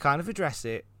have to kind of address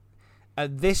it.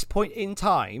 At this point in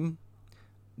time,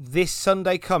 this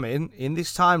Sunday coming, in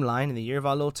this timeline, in the year of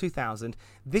our Lord 2000,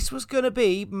 this was going to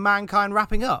be Mankind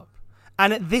wrapping up.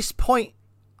 And at this point,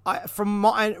 from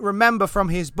what I remember from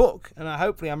his book, and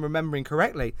hopefully I'm remembering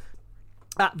correctly,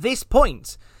 at this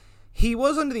point, he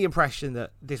was under the impression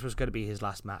that this was going to be his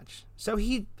last match. So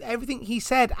everything he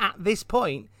said at this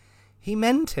point, he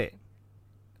meant it.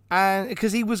 And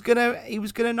because he was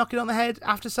gonna knock it on the head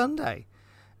after Sunday.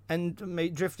 And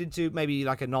drift into maybe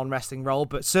like a non-wrestling role,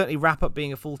 but certainly wrap up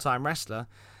being a full-time wrestler.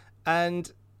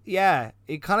 And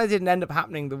it kind of didn't end up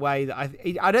happening the way that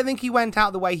I don't think he went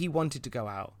out the way he wanted to go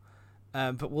out.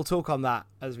 But we'll talk on that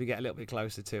as we get a little bit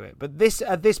closer to it. But this,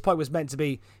 at this point, was meant to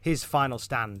be his final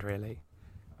stand, really.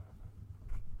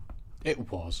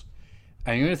 It was.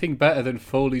 And the only thing better than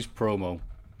Foley's promo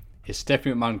is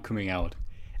Stephanie McMahon coming out.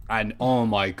 And oh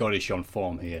my God, is she on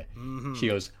form here. Mm-hmm. She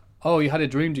goes, "Oh, you had a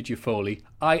dream, did you, Foley?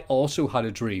 I also had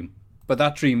a dream. But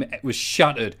that dream was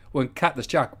shattered when Cactus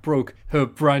Jack broke her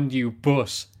brand new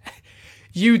bus.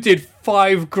 You did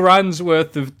 $5,000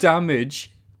 worth of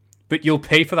damage, but you'll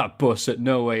pay for that bus at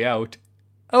No Way Out.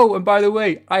 Oh, and by the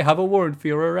way, I have a warrant for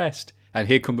your arrest." And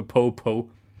here come the po-po.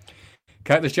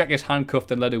 Cactus Jack is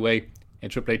handcuffed and led away, and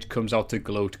Triple H comes out to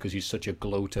gloat because he's such a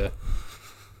gloater.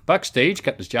 Backstage,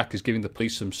 Cactus Jack is giving the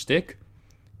police some stick.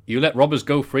 "You let robbers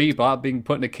go free by being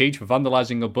put in a cage for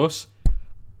vandalising a bus."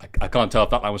 I can't tell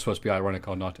if that line was supposed to be ironic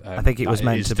or not. I think it was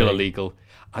meant to be. It's still illegal.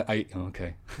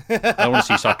 Okay. I don't want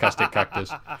to see sarcastic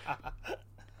Cactus.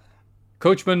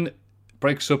 Coachman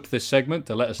breaks up this segment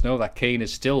to let us know that Kane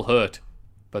is still hurt,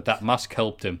 but that mask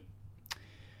helped him.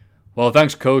 "Well,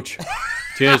 thanks, Coach.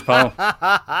 Cheers, pal."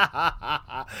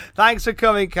 Thanks for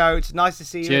coming, Coach. Nice to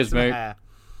see you. Cheers, mate. Hair.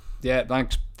 Yeah,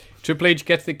 thanks. Triple H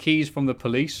gets the keys from the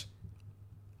police,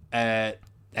 and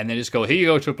they just go, "Here you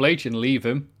go, Triple H," and leave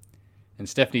him. And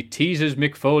Stephanie teases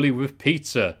Mick Foley with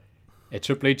pizza. And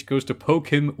Triple H goes to poke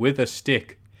him with a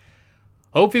stick.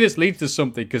 Hopefully this leads to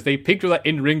something, because they picked up that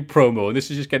in-ring promo, and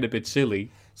this is just getting a bit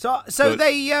silly. So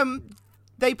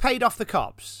they paid off the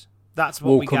cops. That's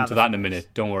what we'll come to that in a minute.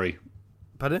 Don't worry.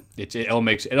 Pardon? It all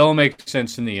makes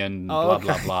sense in the end. Blah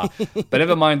blah blah. But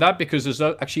never mind that, because there's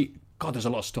there's a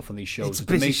lot of stuff on these shows. It's a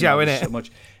busy show, isn't it? So much.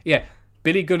 Yeah.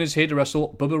 Billy Gunn is here to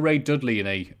wrestle Bubba Ray Dudley in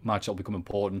a match that'll become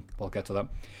important. I'll get to that.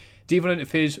 Devon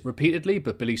interferes repeatedly,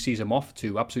 but Billy sees him off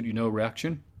to absolutely no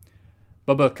reaction.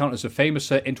 Bubba counters a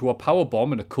famouser into a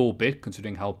powerbomb in a cool bit,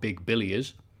 considering how big Billy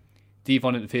is.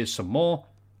 Devon interferes some more,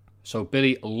 so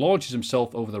Billy launches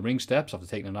himself over the ring steps after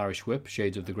taking an Irish whip,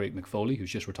 shades of the great Mick Foley,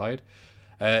 who's just retired.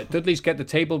 Dudley's get the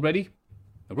table ready.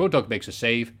 The Road Dogg makes a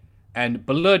save, and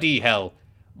bloody hell,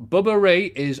 Bubba Ray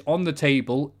is on the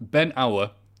table, bent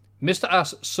over. Mr.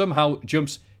 Ass somehow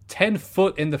jumps 10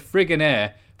 foot in the friggin'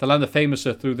 air to land the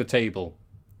famouser through the table.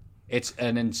 It's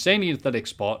an insanely athletic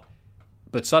spot,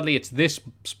 but sadly it's this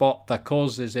spot that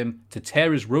causes him to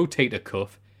tear his rotator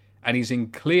cuff, and he's in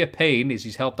clear pain as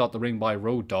he's helped out the ring by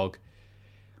Road Dogg.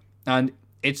 And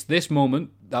it's this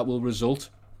moment that will result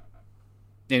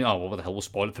in, what the hell, we'll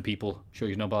spoil it for people. I'm sure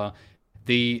you know about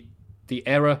that. The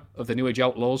era of the New Age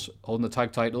Outlaws holding the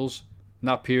tag titles, and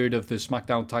that period of the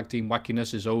SmackDown tag team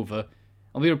wackiness is over,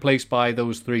 and be replaced by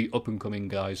those three up-and-coming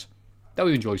guys that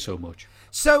we enjoy so much.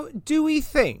 So, do we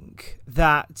think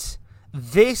that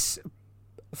this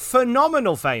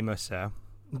phenomenal famouser,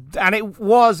 and it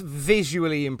was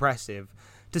visually impressive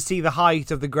to see the height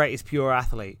of the greatest pure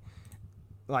athlete,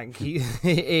 like he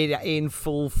in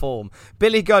full form,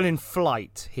 Billy Gunn in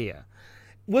flight here,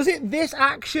 was it this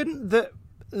action that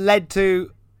led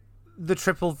to the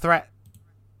triple threat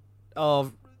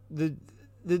of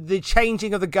the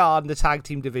changing of the guard in the tag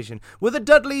team division? Were the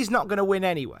Dudleys not going to win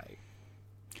anyway?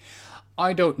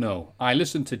 I don't know. I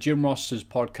listened to Jim Ross's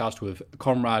podcast with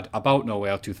Conrad about No Way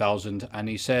Out 2000, and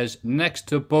he says next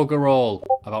to bugger all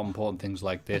about important things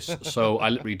like this, so I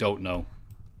literally don't know.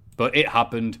 But it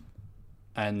happened,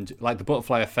 and like the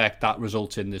butterfly effect, that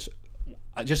results in this.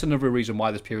 Just another reason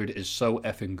why this period is so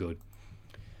effing good.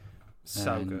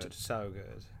 So good.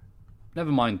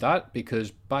 Never mind that,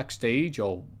 because backstage,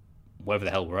 or wherever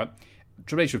the hell we're at,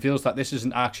 Triple H reveals that this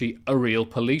isn't actually a real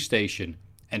police station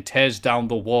and tears down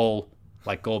the wall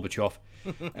like Gorbachev.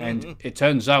 And it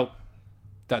turns out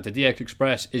that the DX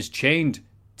Express is chained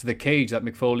to the cage that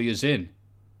Mick Foley is in.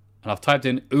 And I've typed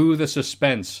in, ooh, the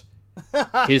suspense.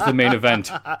 Here's the main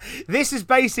event. This was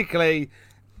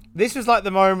like the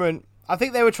moment, I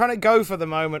think they were trying to go for the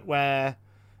moment where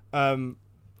they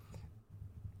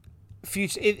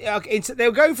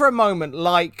were going for a moment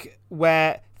like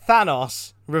where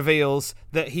Thanos reveals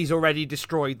that he's already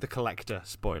destroyed the Collector.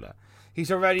 Spoiler. He's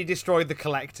already destroyed the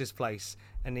Collector's place,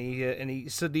 and he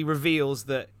suddenly reveals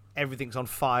that everything's on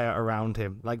fire around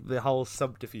him, like the whole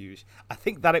subterfuge. I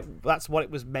think that's what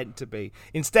it was meant to be.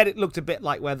 Instead, it looked a bit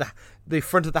like where the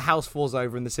front of the house falls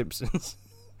over in The Simpsons.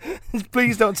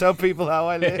 Please don't tell people how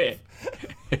I live.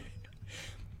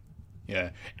 Yeah.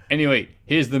 Anyway,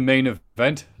 here's the main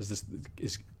event.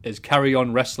 As Carry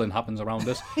On Wrestling happens around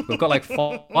us. We've got like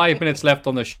 5 minutes left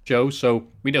on the show, so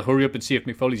we need to hurry up and see if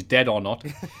Mick Foley's dead or not.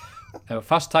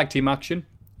 Fast tag team action,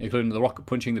 including The Rock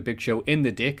punching the Big Show in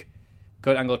the dick.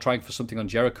 Kurt Angle trying for something on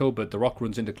Jericho, but The Rock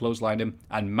runs in to clothesline him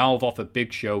and mouth off a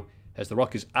Big Show as The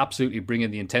Rock is absolutely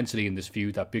bringing the intensity in this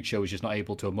feud that Big Show is just not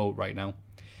able to emote right now.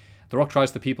 The Rock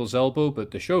tries the people's elbow,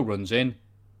 but the Show runs in.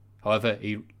 However,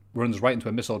 he runs right into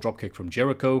a missile dropkick from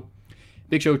Jericho.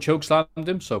 Big Show chokeslammed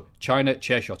him, so China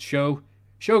chair shots Show.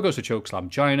 Show goes to chokeslam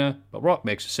China, but Rock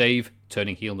makes a save,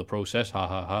 turning heel in the process, ha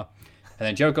ha ha. And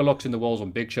then Jericho locks in the walls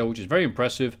on Big Show, which is very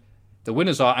impressive. The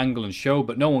winners are Angle and Show,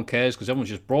 but no one cares because everyone's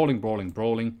just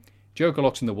brawling. Jericho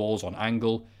locks in the walls on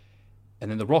Angle. And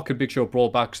then The Rock and Big Show brawl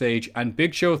backstage, and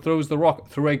Big Show throws The Rock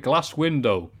through a glass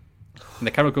window. And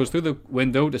the camera goes through the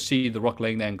window to see The Rock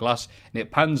laying there in glass, and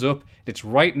it pans up. It's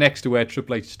right next to where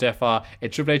Triple H and Steph are,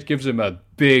 and Triple H gives him a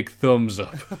big thumbs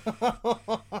up.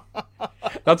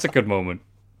 That's a good moment.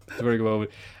 It's a very good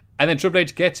moment. And then Triple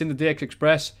H gets in the DX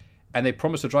Express, and they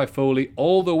promise to drive Foley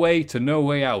all the way to No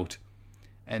Way Out.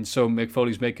 And so Mick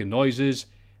Foley's making noises,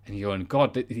 and you're going,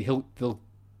 God,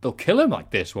 they'll kill him like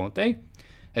this, won't they?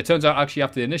 It turns out, actually,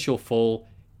 after the initial fall,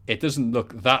 it doesn't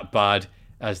look that bad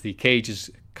as the cages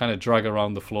kind of drag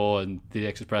around the floor and the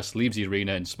Express leaves the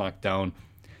arena in SmackDown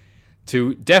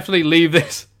to definitely leave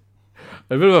this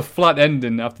a bit of a flat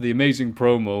ending after the amazing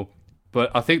promo.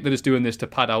 But I think that it's doing this to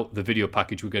pad out the video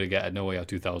package we're going to get at No Way Out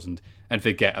 2000 and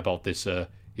forget about this,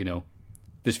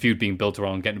 this feud being built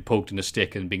around getting poked in a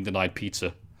stick and being denied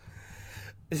pizza.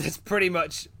 It's pretty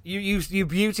much... You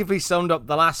beautifully summed up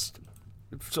the last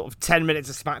sort of 10 minutes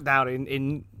of SmackDown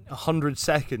in 100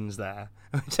 seconds there,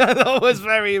 which I thought was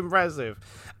very impressive.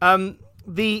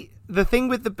 The thing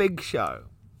with the Big Show,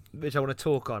 which I want to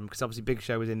talk on, because obviously Big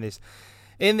Show was in this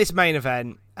main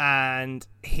event, and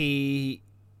he,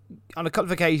 on a couple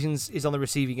of occasions, is on the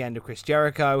receiving end of Chris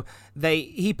Jericho.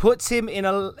 He puts him in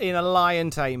a lion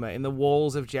tamer in the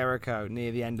walls of Jericho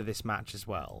near the end of this match as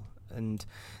well. And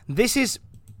this is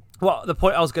what the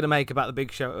point I was going to make about the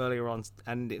Big Show earlier on,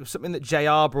 and it was something that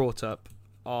JR brought up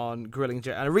on Grilling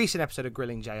JR, a recent episode of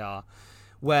Grilling JR,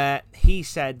 where he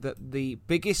said that the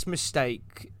biggest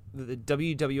mistake that the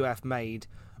WWF made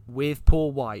with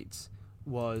Paul White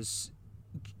was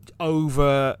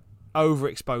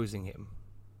overexposing him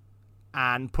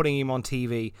and putting him on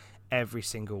TV every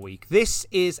single week. This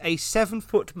is a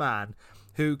 7-foot man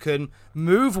who can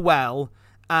move well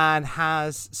and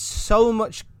has so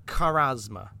much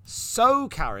charisma, so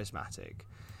charismatic.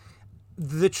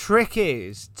 The trick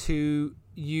is to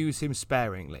use him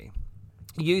sparingly.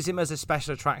 Use him as a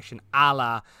special attraction, a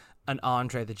la an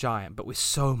Andre the Giant, but with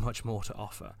so much more to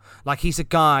offer. Like, he's a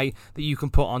guy that you can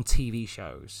put on TV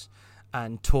shows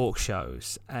and talk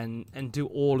shows and do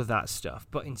all of that stuff.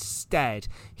 But instead,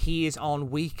 he is on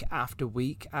week after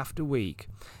week after week,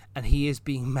 and he is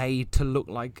being made to look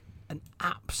like an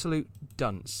absolute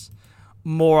dunce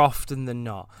more often than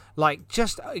not. Like,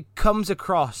 just it comes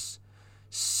across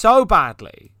so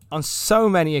badly on so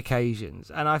many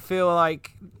occasions, and I feel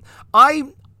like I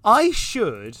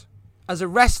should, as a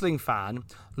wrestling fan,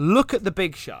 look at the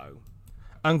Big Show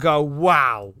and go,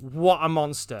 wow, what a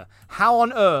monster. How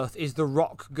on earth is The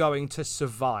Rock going to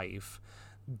survive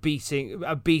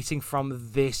a beating from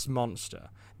this monster?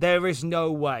 There is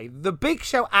no way. The Big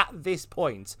Show at this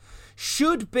point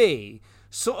should be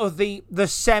sort of the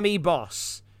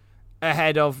semi-boss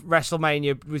ahead of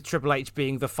WrestleMania, with Triple H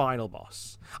being the final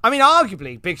boss. I mean,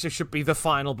 arguably, Big Show should be the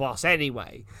final boss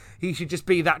anyway. He should just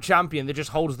be that champion that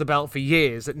just holds the belt for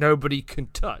years that nobody can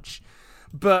touch.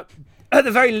 But at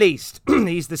the very least,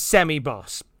 he's the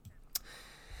semi-boss.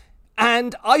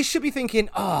 And I should be thinking,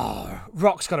 oh,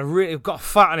 Rock's got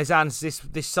fat on his hands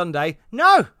this Sunday.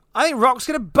 No, I think Rock's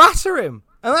going to batter him.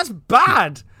 And that's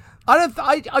bad.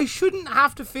 I shouldn't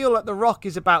have to feel like The Rock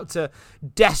is about to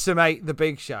decimate the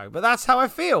Big Show, but that's how I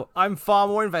feel. I'm far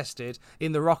more invested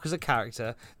in The Rock as a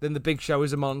character than the Big Show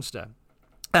as a monster.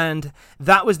 And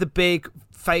that was the big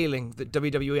failing that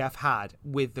WWF had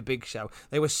with the Big Show.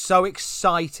 They were so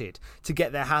excited to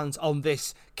get their hands on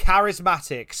this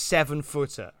charismatic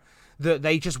 7-footer that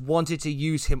they just wanted to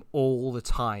use him all the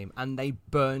time, and they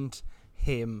burned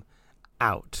him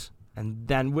out. And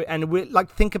then we like,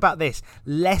 think about this.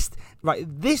 This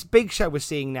Big Show we're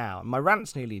seeing now, my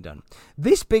rant's nearly done.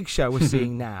 This Big Show we're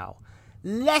seeing now,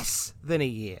 less than a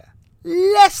year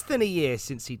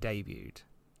since he debuted.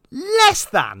 Less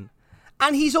than.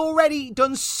 And he's already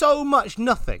done so much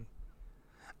nothing.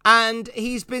 And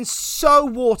he's been so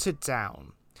watered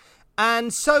down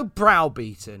and so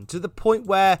browbeaten to the point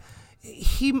where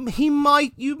you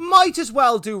might as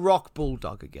well do Rock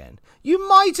Bulldog again. You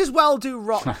might as well do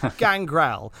Rock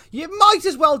Gangrel. You might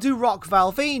as well do Rock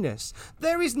Val Venus.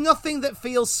 There is nothing that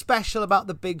feels special about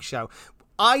the Big Show.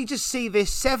 I just see this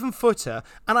 7-footer,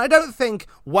 and I don't think,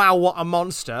 wow, what a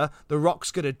monster, The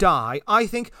Rock's gonna die. I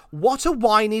think, what a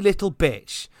whiny little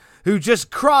bitch who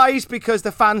just cries because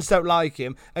the fans don't like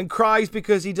him and cries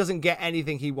because he doesn't get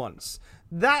anything he wants.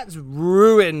 That's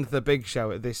ruined the Big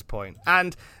Show at this point,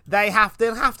 and they'll have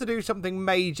to do something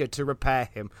major to repair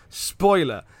him.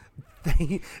 Spoiler: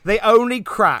 they only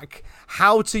crack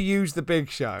how to use the Big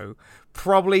Show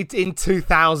probably in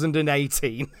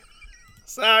 2018.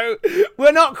 So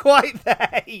we're not quite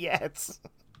there yet.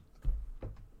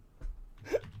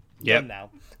 Yep. Now.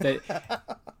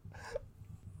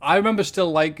 I remember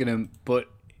still liking him, but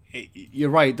you're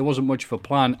right, there wasn't much of a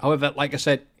plan. However, like I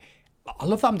said, I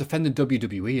love that I'm defending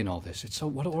WWE and all this. It's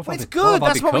so it's good.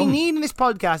 That's what we need in this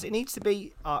podcast. It needs to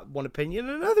be one opinion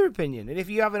and another opinion. And if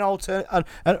you have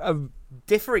a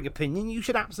differing opinion, you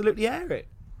should absolutely air it.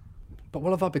 But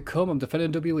what have I become? I'm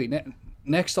defending WWE.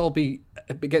 Next, I'll be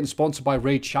getting sponsored by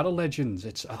Raid Shadow Legends.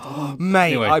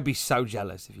 Mate, anyway. I'd be so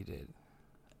jealous if you did.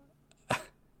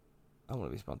 I want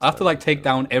to be sponsored. I have to take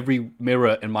down every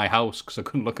mirror in my house because I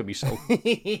couldn't look at myself.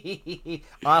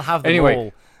 I'll have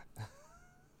them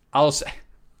all.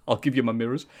 I'll give you my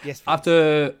mirrors. Yes. Please.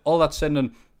 After all that said,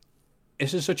 and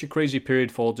this is such a crazy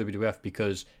period for WWF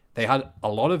because they had a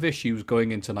lot of issues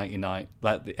going into 99,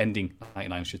 the ending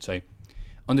 99, I should say.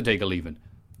 Undertaker leaving,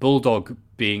 Bulldog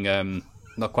being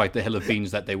not quite the hill of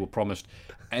beans that they were promised,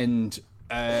 and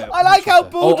I like how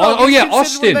Bulldog.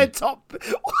 Austin. Their top.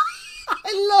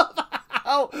 I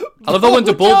love that went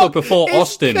to Bulldog before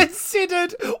Austin.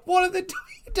 Considered one of the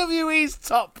WWE's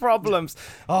top problems.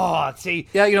 Oh, see,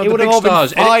 yeah, the big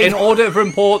stars in order of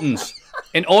importance.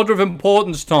 In order of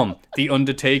importance, Tom, The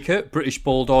Undertaker, British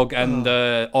Bulldog, and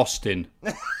Austin.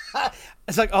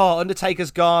 It's like,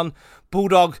 Undertaker's gone.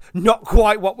 Bulldog, not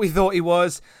quite what we thought he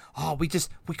was. We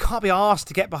can't be asked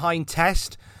to get behind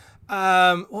Test.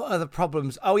 What are the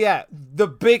problems? Oh yeah, the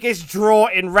biggest draw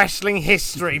in wrestling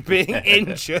history being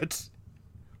injured.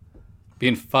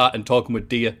 Being fat and talking with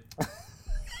deer.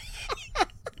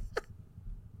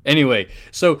 Anyway,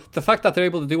 so the fact that they're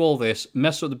able to do all this,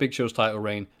 mess up the Big Show's title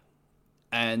reign,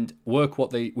 and work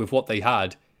with what they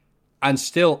had, and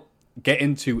still get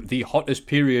into the hottest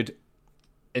period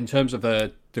in terms of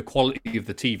the quality of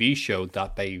the TV show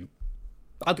that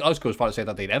I'd go as far as to say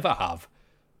that they'd ever have,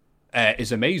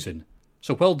 is amazing.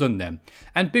 So well done them.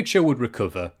 And Big Show would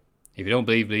recover. If you don't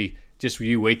believe me, just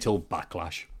you wait till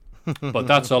Backlash. But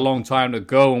that's a long time to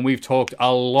go, and we've talked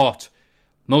a lot,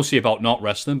 mostly about not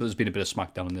wrestling, but there's been a bit of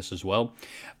SmackDown in this as well.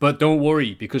 But don't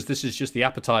worry, because this is just the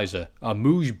appetizer, a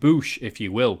mouche-bouche, if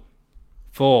you will,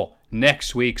 for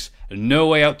next week's No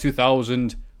Way Out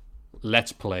 2000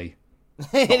 Let's Play.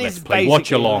 It is basically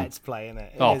watch along. Let's Play, isn't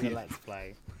it? It is a Let's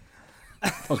Play.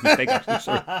 That was a mistake, actually.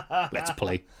 Sorry. Let's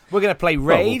Play. We're going to play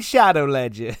Raid Shadow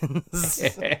Legends.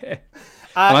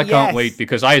 And I can't wait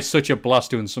because I had such a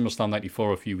blast doing SummerSlam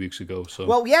 94 a few weeks ago.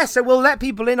 So so we'll let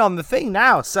people in on the thing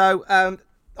now. So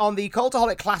on the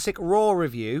Cultaholic Classic Raw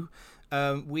review,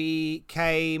 we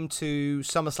came to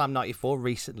SummerSlam 94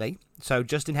 recently. So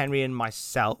Justin Henry and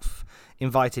myself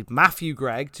invited Matthew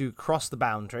Gregg to cross the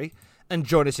boundary and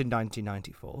join us in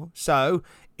 1994. So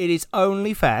it is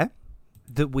only fair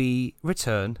that we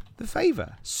return the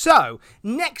favour. So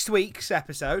next week's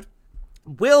episode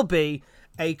will be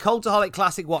a Cultaholic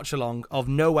Classic watch-along of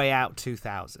No Way Out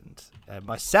 2000.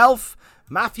 Myself,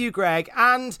 Matthew Gregg,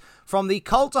 and from the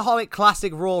Cultaholic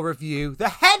Classic Raw review, the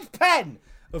head pen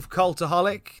of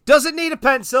Cultaholic doesn't need a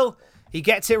pencil. He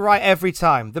gets it right every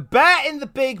time. The bear in the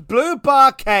big blue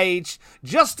bar cage,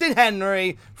 Justin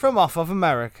Henry from Off of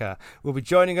America, will be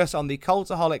joining us on the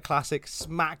Cultaholic Classic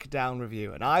SmackDown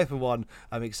review. And I, for one,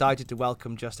 am excited to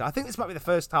welcome Justin. I think this might be the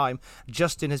first time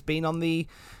Justin has been on the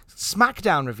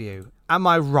SmackDown review. Am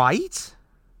I right?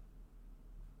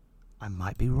 I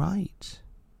might be right.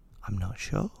 I'm not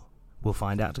sure. We'll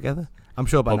find out together. I'm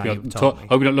sure by now you've told me.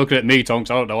 Hope you're not looking at me, Tonks.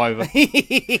 I don't know either.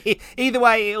 Either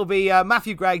way, it'll be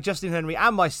Matthew Gregg, Justin Henry,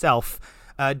 and myself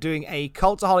doing a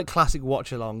Cultaholic Classic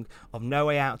watch-along of No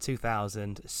Way Out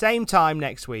 2000. Same time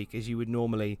next week as you would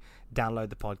normally download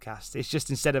the podcast. It's just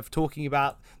instead of talking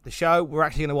about the show, we're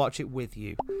actually going to watch it with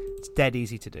you. It's dead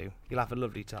easy to do. You'll have a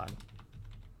lovely time.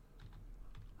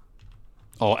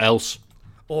 Or else.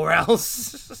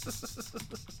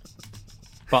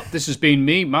 But this has been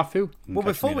me, Matthew. Well,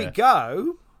 before we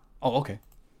go... Oh, okay.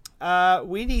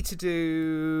 We need to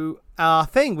do our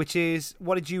thing, which is,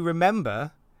 what did you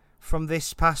remember from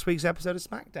this past week's episode of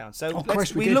SmackDown? So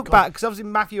we look back, because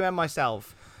obviously Matthew and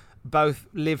myself both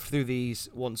lived through these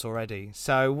once already.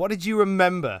 So what did you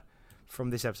remember from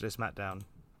this episode of SmackDown?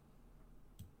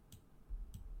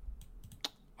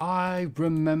 I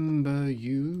remember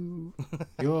you.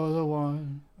 You're the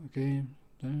one. Okay.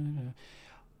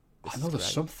 I know there's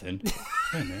something. Wait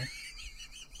a minute.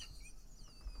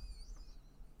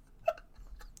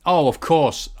 Oh, of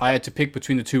course. I had to pick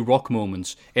between the two Rock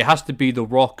moments. It has to be The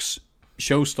Rock's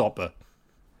showstopper.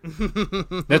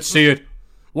 Let's see it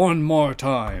one more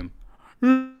time.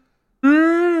 I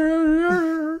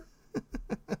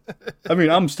mean,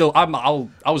 I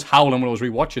was howling when I was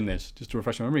rewatching this, just to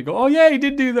refresh my memory. Go, oh yeah, he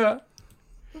did do that.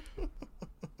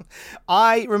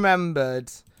 I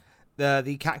remembered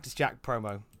the Cactus Jack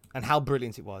promo and how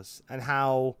brilliant it was, and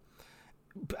how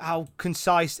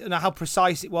concise and how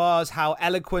precise it was, how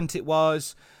eloquent it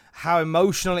was, how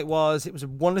emotional it was. It was a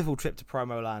wonderful trip to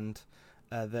promo land.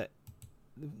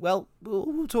 We'll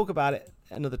talk about it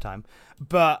another time,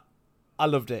 but I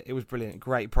loved it. It was brilliant.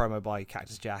 Great promo by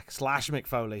Cactus Jack / Mick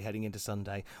Foley heading into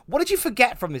Sunday. What did you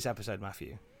forget from this episode,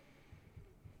 Matthew?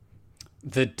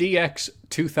 The DX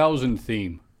 2000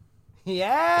 theme.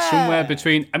 Yeah. Somewhere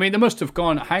between... I mean, they must have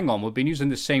gone, hang on, we've been using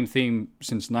the same theme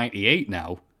since 98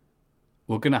 now.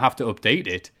 We're going to have to update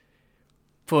it.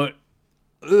 But,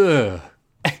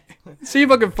 see if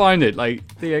I can find it, like,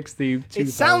 DX theme 2000.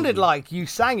 It sounded like you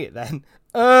sang it then.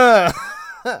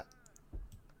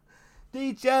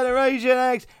 Degeneration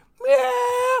X. Yeah.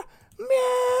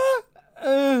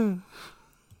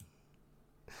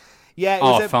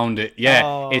 I found it.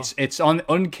 Yeah, it's on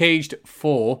Uncaged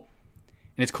 4,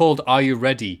 and it's called Are You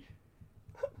Ready?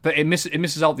 But it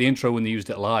misses out the intro when they used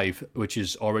it live, which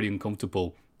is already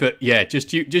uncomfortable. But yeah,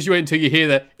 just you wait until you hear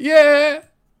that. Yeah,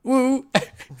 woo.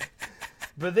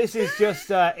 But this is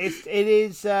just it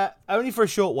is only for a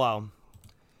short while.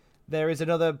 There is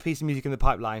another piece of music in the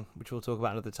pipeline, which we'll talk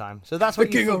about another time. So that's what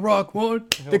the King of Rock one.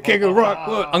 The King of Rock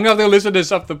one. I'm gonna have to listen to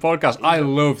this after the podcast. I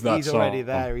love that song.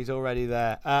 He's already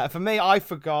there. For me, I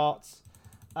forgot.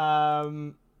 Did I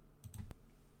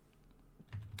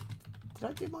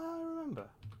do my I Remember?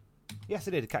 Yes,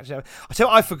 I did. Catch it. I tell you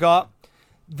what, I forgot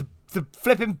the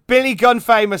flipping Billy Gunn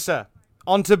famouser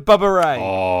onto Bubba Ray.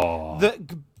 Oh. That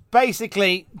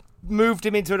basically moved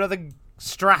him into another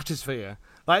stratosphere.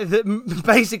 Like,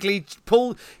 basically,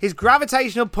 his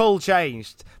gravitational pull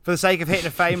changed for the sake of hitting a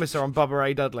famouser on Bubba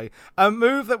Ray Dudley. A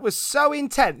move that was so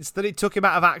intense that it took him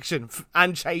out of action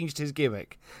and changed his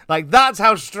gimmick. Like, that's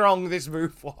how strong this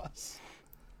move was.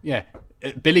 Yeah.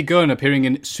 Billy Gunn appearing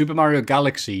in Super Mario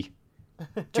Galaxy,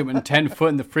 jumping 10 foot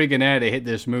in the friggin' air to hit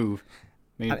this move.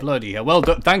 I mean, bloody hell. Well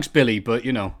done. Thanks, Billy, but,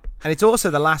 you know. And it's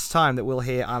also the last time that we'll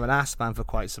hear I'm an Ass Man for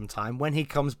quite some time. When he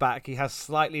comes back, he has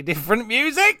slightly different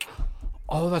music.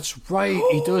 Oh, that's right.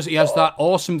 He does. He has that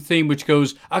awesome theme which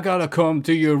goes, I gotta come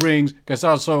to your rings, cause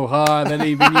I'm so high that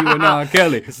even you and R.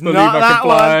 Kelly believe I can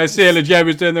fly. Sailor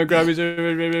Jammers down the Grammys.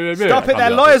 Stop it.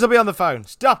 Their lawyers will be on the phone.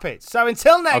 Stop it. So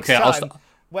until next time,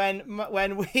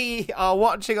 when we are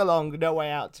watching along No Way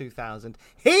Out 2000,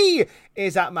 he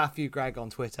is at Matthew Gregg on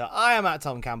Twitter. I am at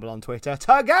Tom Campbell on Twitter.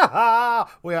 Together,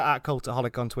 we are at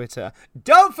Cultaholic on Twitter.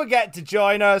 Don't forget to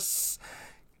join us.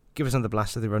 Give us another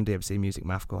blast of the Run DMC music,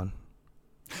 Math. Go on.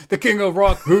 The King of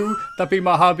Rock, who? That be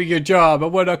my hobby, your job.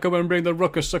 And when I come and bring the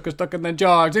ruckus, suckers, stuck in the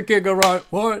Dodge. The King of Rock,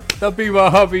 what? That be my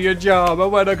hobby, your job.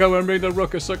 And when I come and bring the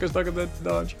ruckus, suckers, stuck in the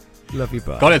Dodge. Love you,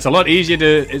 bud. God, it's a lot easier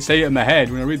to say it in my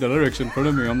head when I read the lyrics in front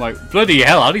of me. I'm like, bloody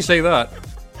hell, how do you say that?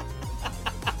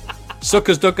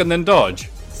 Suckers, duck, and then dodge.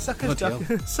 Suckers, duck,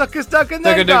 and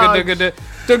then dodge.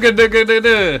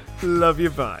 Love you,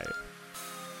 bye.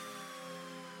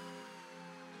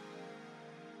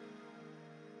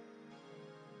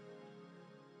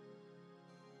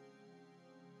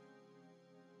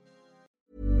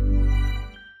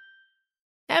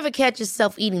 Ever catch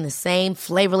yourself eating the same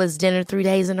flavorless dinner 3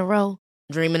 days in a row?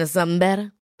 Dreaming of something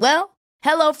better? Well,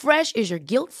 HelloFresh is your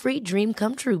guilt-free dream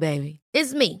come true, baby.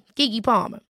 It's me, Keke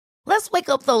Palmer. Let's wake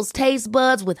up those taste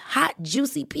buds with hot,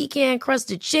 juicy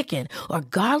pecan-crusted chicken or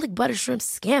garlic butter shrimp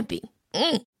scampi.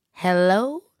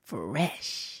 Hello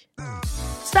Fresh.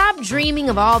 Stop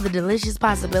dreaming of all the delicious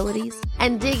possibilities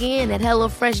and dig in at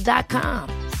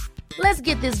HelloFresh.com. Let's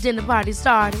get this dinner party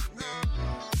started.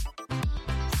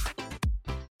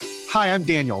 Hi, I'm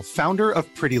Daniel, founder of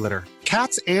Pretty Litter.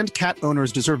 Cats and cat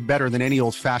owners deserve better than any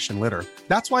old-fashioned litter.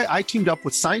 That's why I teamed up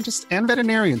with scientists and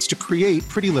veterinarians to create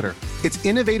Pretty Litter. Its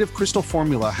innovative crystal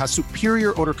formula has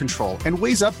superior odor control and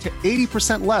weighs up to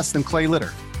 80% less than clay litter.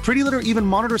 Pretty Litter even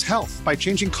monitors health by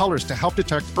changing colors to help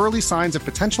detect early signs of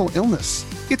potential illness.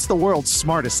 It's the world's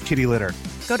smartest kitty litter.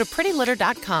 Go to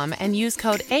prettylitter.com and use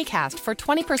code ACAST for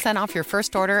 20% off your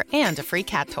first order and a free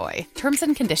cat toy. Terms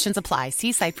and conditions apply.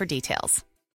 See site for details.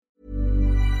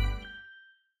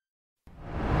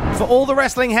 For all the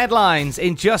wrestling headlines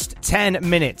in just 10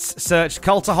 minutes, search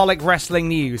Cultaholic Wrestling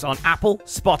News on Apple,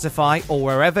 Spotify, or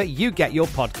wherever you get your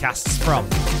podcasts from.